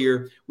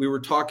earlier. We were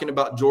talking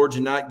about Georgia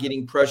not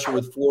getting pressure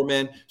with 4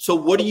 men. So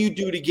what do you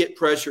do to get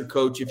pressure,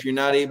 Coach, if you're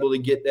not able to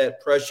get that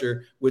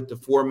pressure with the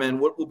 4 men?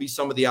 What will be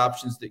some of the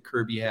options that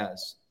Kirby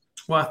has?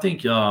 Well, I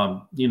think,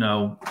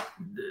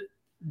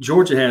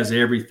 Georgia has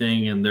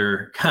everything in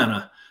their kind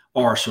of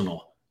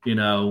arsenal,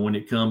 when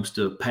it comes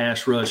to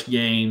pass rush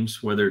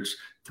games, whether it's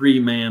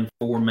 3-man,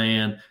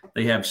 4-man.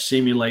 They have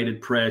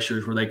simulated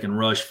pressures where they can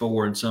rush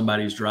 4 and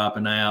somebody's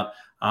dropping out.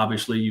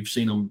 Obviously, you've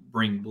seen them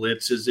bring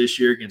blitzes this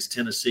year against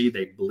Tennessee.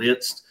 They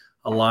blitzed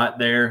a lot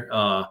there,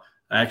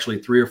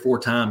 actually 3 or 4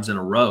 times in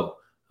a row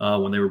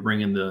when they were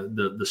bringing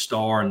the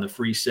star and the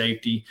free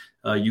safety.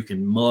 You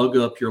can mug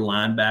up your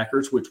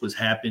linebackers, which was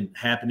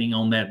happening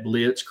on that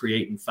blitz,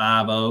 creating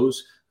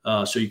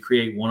 5-0s. So you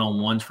create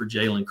one-on-ones for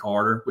Jalen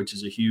Carter, which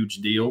is a huge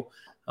deal.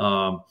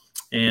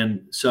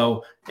 And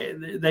so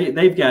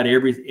they've got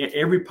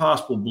every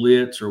possible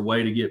blitz or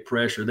way to get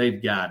pressure. They've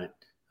got it.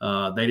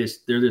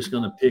 They're just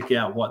going to pick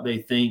out what they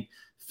think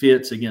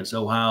fits against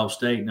Ohio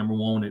State. Number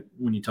one,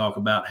 when you talk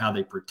about how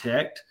they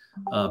protect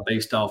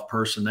based off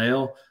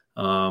personnel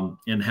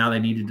and how they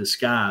need to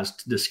disguise.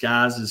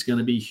 Disguise is going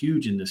to be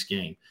huge in this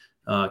game.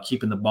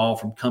 Keeping the ball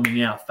from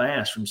coming out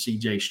fast from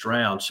C.J.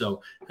 Stroud.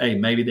 So, hey,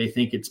 maybe they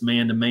think it's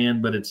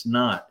man-to-man, but it's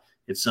not.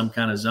 It's some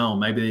kind of zone.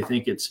 Maybe they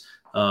think it's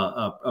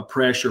a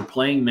pressure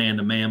playing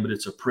man-to-man, but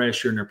it's a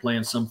pressure and they're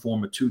playing some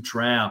form of 2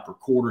 trap or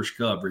quarters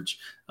coverage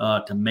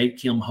to make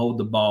him hold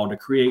the ball, to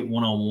create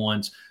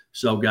one-on-ones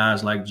so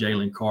guys like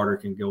Jalen Carter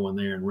can go in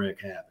there and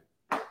wreak havoc.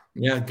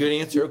 Yeah, good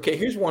answer. Okay,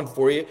 here's one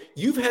for you.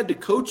 You've had to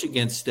coach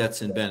against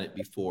Stetson Bennett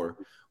before.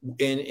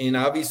 And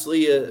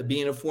obviously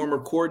being a former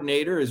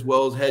coordinator as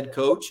well as head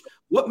coach,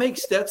 what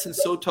makes Stetson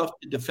so tough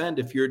to defend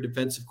if you're a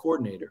defensive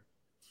coordinator?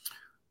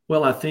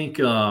 Well, I think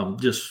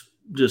just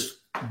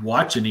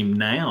watching him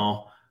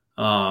now,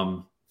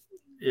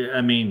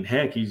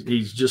 heck,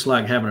 he's just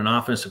like having an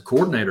offensive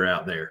coordinator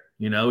out there.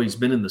 He's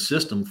been in the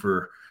system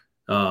for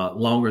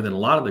longer than a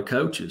lot of the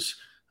coaches.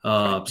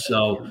 He's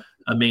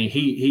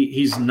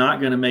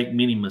not going to make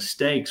many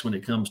mistakes when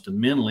it comes to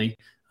mentally.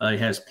 He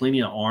has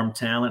plenty of arm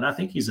talent. I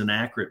think he's an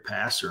accurate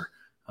passer,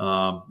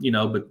 but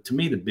to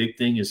me, the big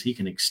thing is he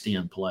can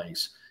extend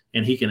plays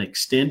and he can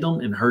extend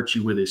them and hurt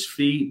you with his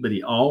feet, but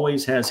he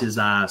always has his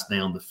eyes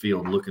down the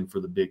field looking for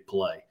the big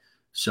play.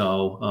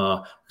 So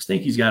I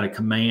think he's got a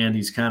command.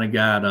 He's kind of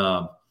got,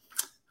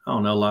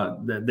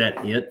 that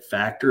it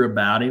factor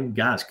about him.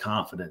 Guy's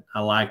confident. I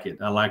like it.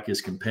 I like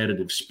his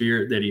competitive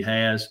spirit that he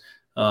has.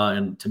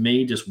 And to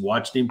me, just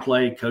watching him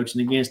play,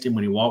 coaching against him,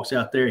 when he walks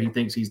out there, he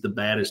thinks he's the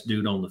baddest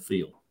dude on the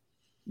field.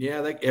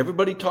 Yeah, like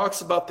everybody talks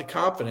about the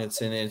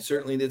confidence, and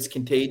certainly that's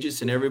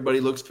contagious, and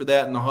everybody looks for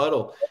that in the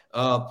huddle.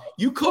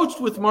 You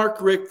coached with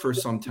Mark Richt for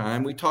some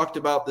time. We talked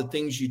about the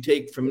things you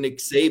take from Nick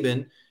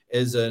Saban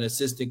as an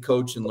assistant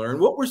coach and learn.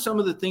 What were some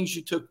of the things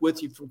you took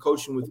with you from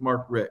coaching with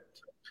Mark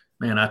Richt?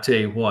 Man, I tell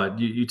you what,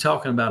 you're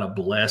talking about a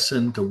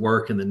blessing to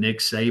work in the Nick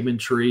Saban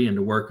tree and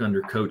to work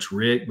under Coach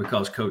Richt,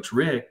 because Coach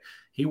Richt,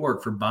 he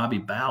worked for Bobby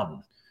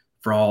Bowden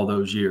for all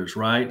those years,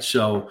 right?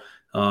 So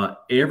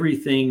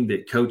everything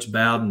that Coach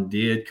Bowden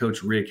did,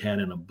 Coach Richt had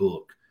in a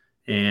book.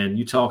 And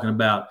you're talking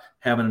about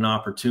having an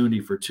opportunity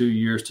for 2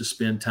 years to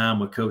spend time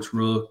with Coach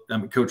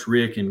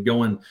Richt and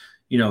going,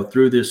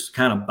 through this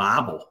kind of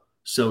Bible,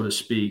 so to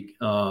speak,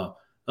 of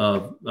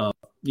a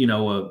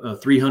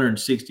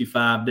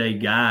 365-day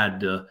guide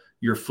to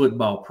your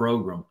football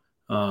program.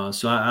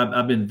 So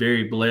I've been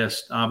very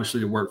blessed, obviously,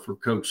 to work for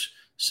Coach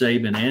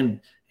Saban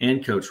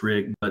and Coach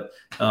Richt. But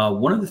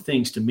one of the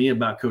things to me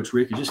about Coach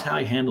Richt is just how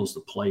he handles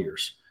the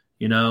players.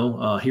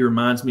 He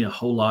reminds me a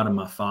whole lot of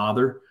my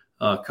father.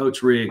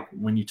 Coach Richt,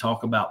 when you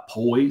talk about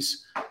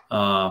poise,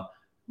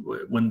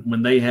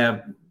 when they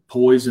have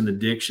poise in the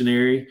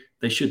dictionary,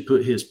 they should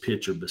put his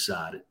picture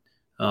beside it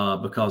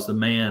because the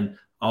man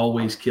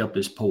always kept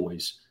his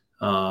poise.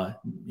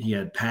 He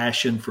had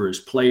passion for his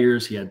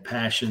players. He had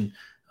passion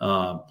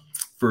for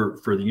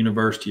the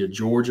University of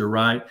Georgia,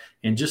 right?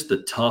 And just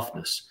the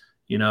toughness.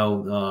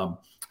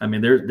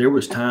 There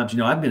was times,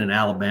 I've been in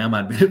Alabama,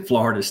 I've been at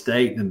Florida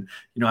State, and,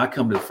 I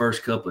come to the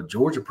first couple of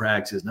Georgia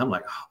practices and I'm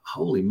like,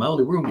 holy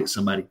moly, we're going to get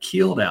somebody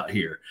killed out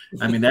here.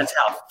 That's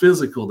how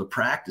physical the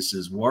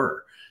practices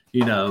were,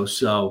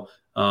 so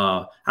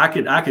I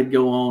could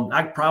go on.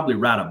 I could probably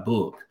write a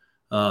book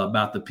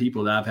about the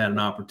people that I've had an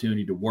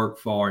opportunity to work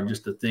for and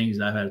just the things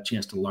that I've had a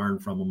chance to learn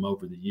from them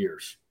over the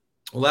years.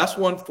 Well, last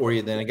one for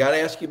you then. I got to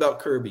ask you about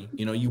Kirby.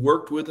 You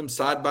worked with him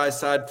side by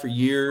side for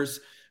years.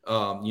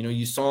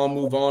 You saw him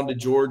move on to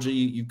Georgia.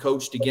 You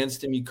coached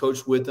against him. You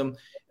coached with him.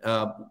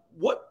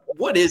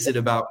 What is it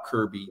about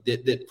Kirby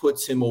that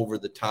puts him over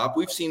the top?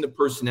 We've seen the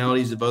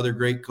personalities of other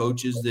great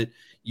coaches that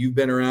you've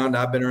been around.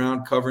 I've been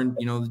around covering,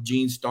 the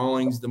Gene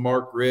Stallings, the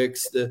Mark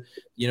Ricks,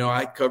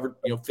 I covered,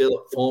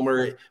 Philip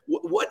Fulmer.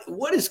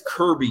 What is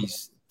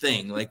Kirby's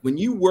thing? Like when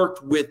you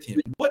worked with him,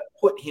 what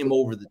put him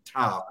over the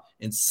top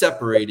and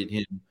separated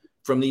him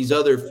from these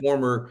other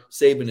former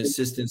Saban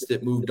assistants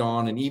that moved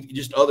on and even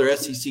just other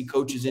SEC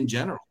coaches in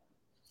general?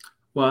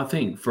 Well, I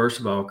think, first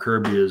of all,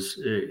 Kirby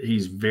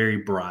he's very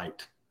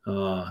bright,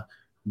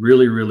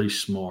 really, really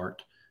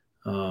smart.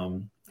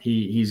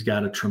 He's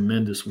got a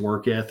tremendous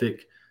work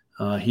ethic.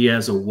 He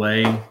has a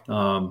way.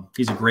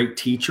 He's a great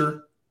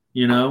teacher,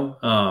 there's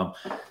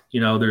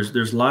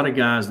a lot of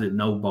guys that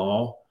know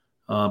ball,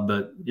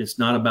 but it's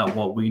not about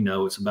what we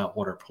know. It's about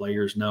what our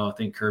players know. I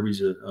think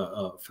Kirby's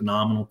a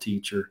phenomenal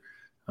teacher.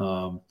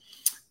 I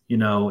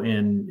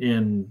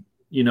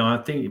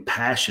think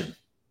passion.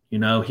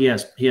 He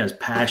has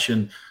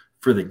passion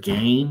for the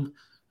game,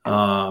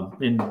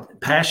 and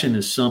passion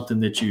is something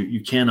that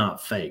you cannot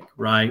fake,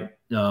 right?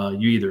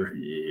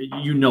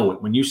 You know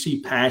it when you see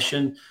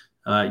passion,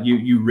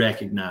 you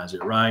recognize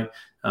it, right?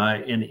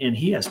 And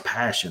he has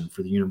passion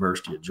for the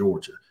University of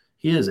Georgia.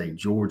 He is a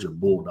Georgia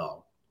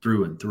Bulldog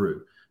through and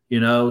through.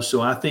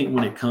 So I think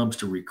when it comes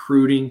to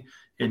recruiting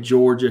at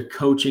Georgia,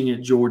 coaching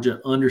at Georgia,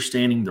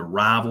 understanding the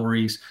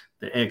rivalries,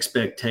 the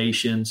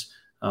expectations.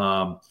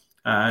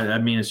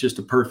 It's just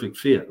a perfect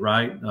fit,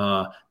 right?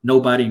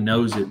 Nobody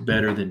knows it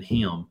better than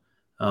him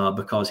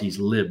because he's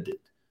lived it.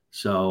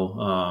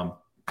 So,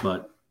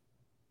 but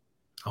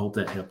I hope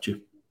that helped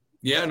you.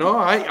 Yeah, no,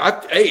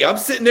 I'm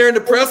sitting there in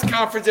the press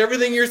conference.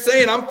 Everything you're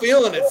saying, I'm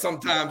feeling it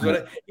sometimes.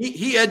 But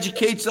he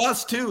educates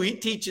us too. He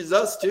teaches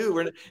us too.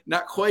 We're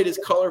not quite as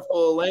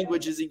colorful a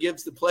language as he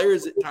gives the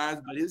players at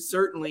times, but he's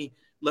certainly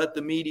let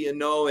the media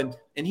know, and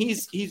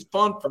he's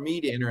fun for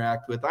me to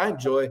interact with. I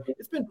enjoy.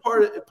 It's been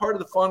part of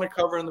the fun of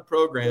covering the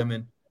program,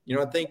 and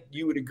I think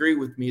you would agree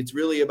with me. It's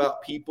really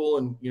about people,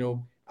 and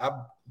I've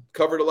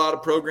covered a lot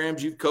of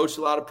programs. You've coached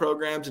a lot of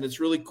programs, and it's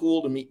really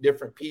cool to meet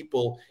different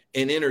people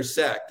and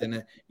intersect. And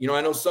I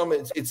know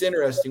it's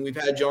interesting. We've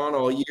had you on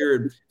all year.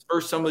 And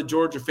first, some of the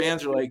Georgia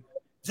fans are like,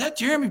 "Is that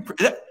Jeremy?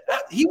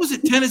 He was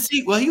at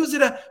Tennessee. Well, he was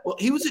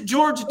at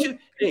Georgia too."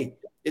 Hey.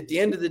 At the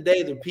end of the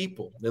day, they're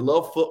people. They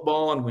love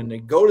football, and when they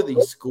go to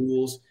these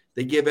schools,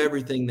 they give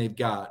everything they've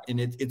got. And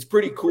it's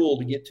pretty cool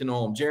to get to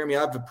know them. Jeremy,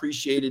 I've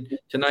appreciated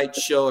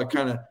tonight's show. I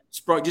kind of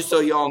sprung, just so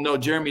you all know,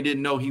 Jeremy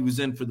didn't know he was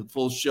in for the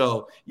full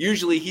show.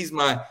 Usually he's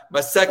my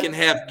second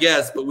half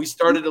guest, but we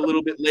started a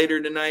little bit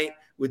later tonight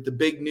with the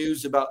big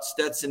news about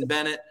Stetson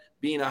Bennett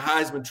being a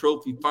Heisman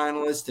Trophy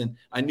finalist. And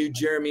I knew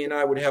Jeremy and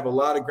I would have a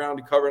lot of ground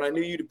to cover, and I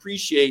knew you'd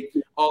appreciate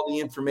all the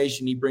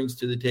information he brings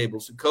to the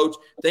table. So, Coach,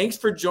 thanks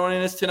for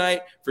joining us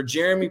tonight. For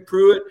Jeremy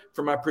Pruitt,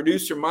 for my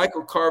producer,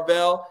 Michael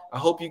Carvel, I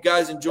hope you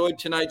guys enjoyed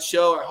tonight's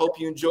show. I hope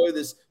you enjoy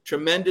this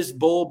tremendous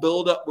bowl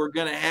buildup we're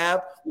going to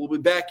have. We'll be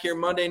back here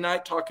Monday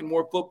night talking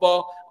more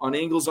football on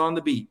Ingles on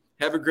the Beat.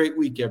 Have a great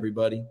week,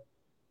 everybody.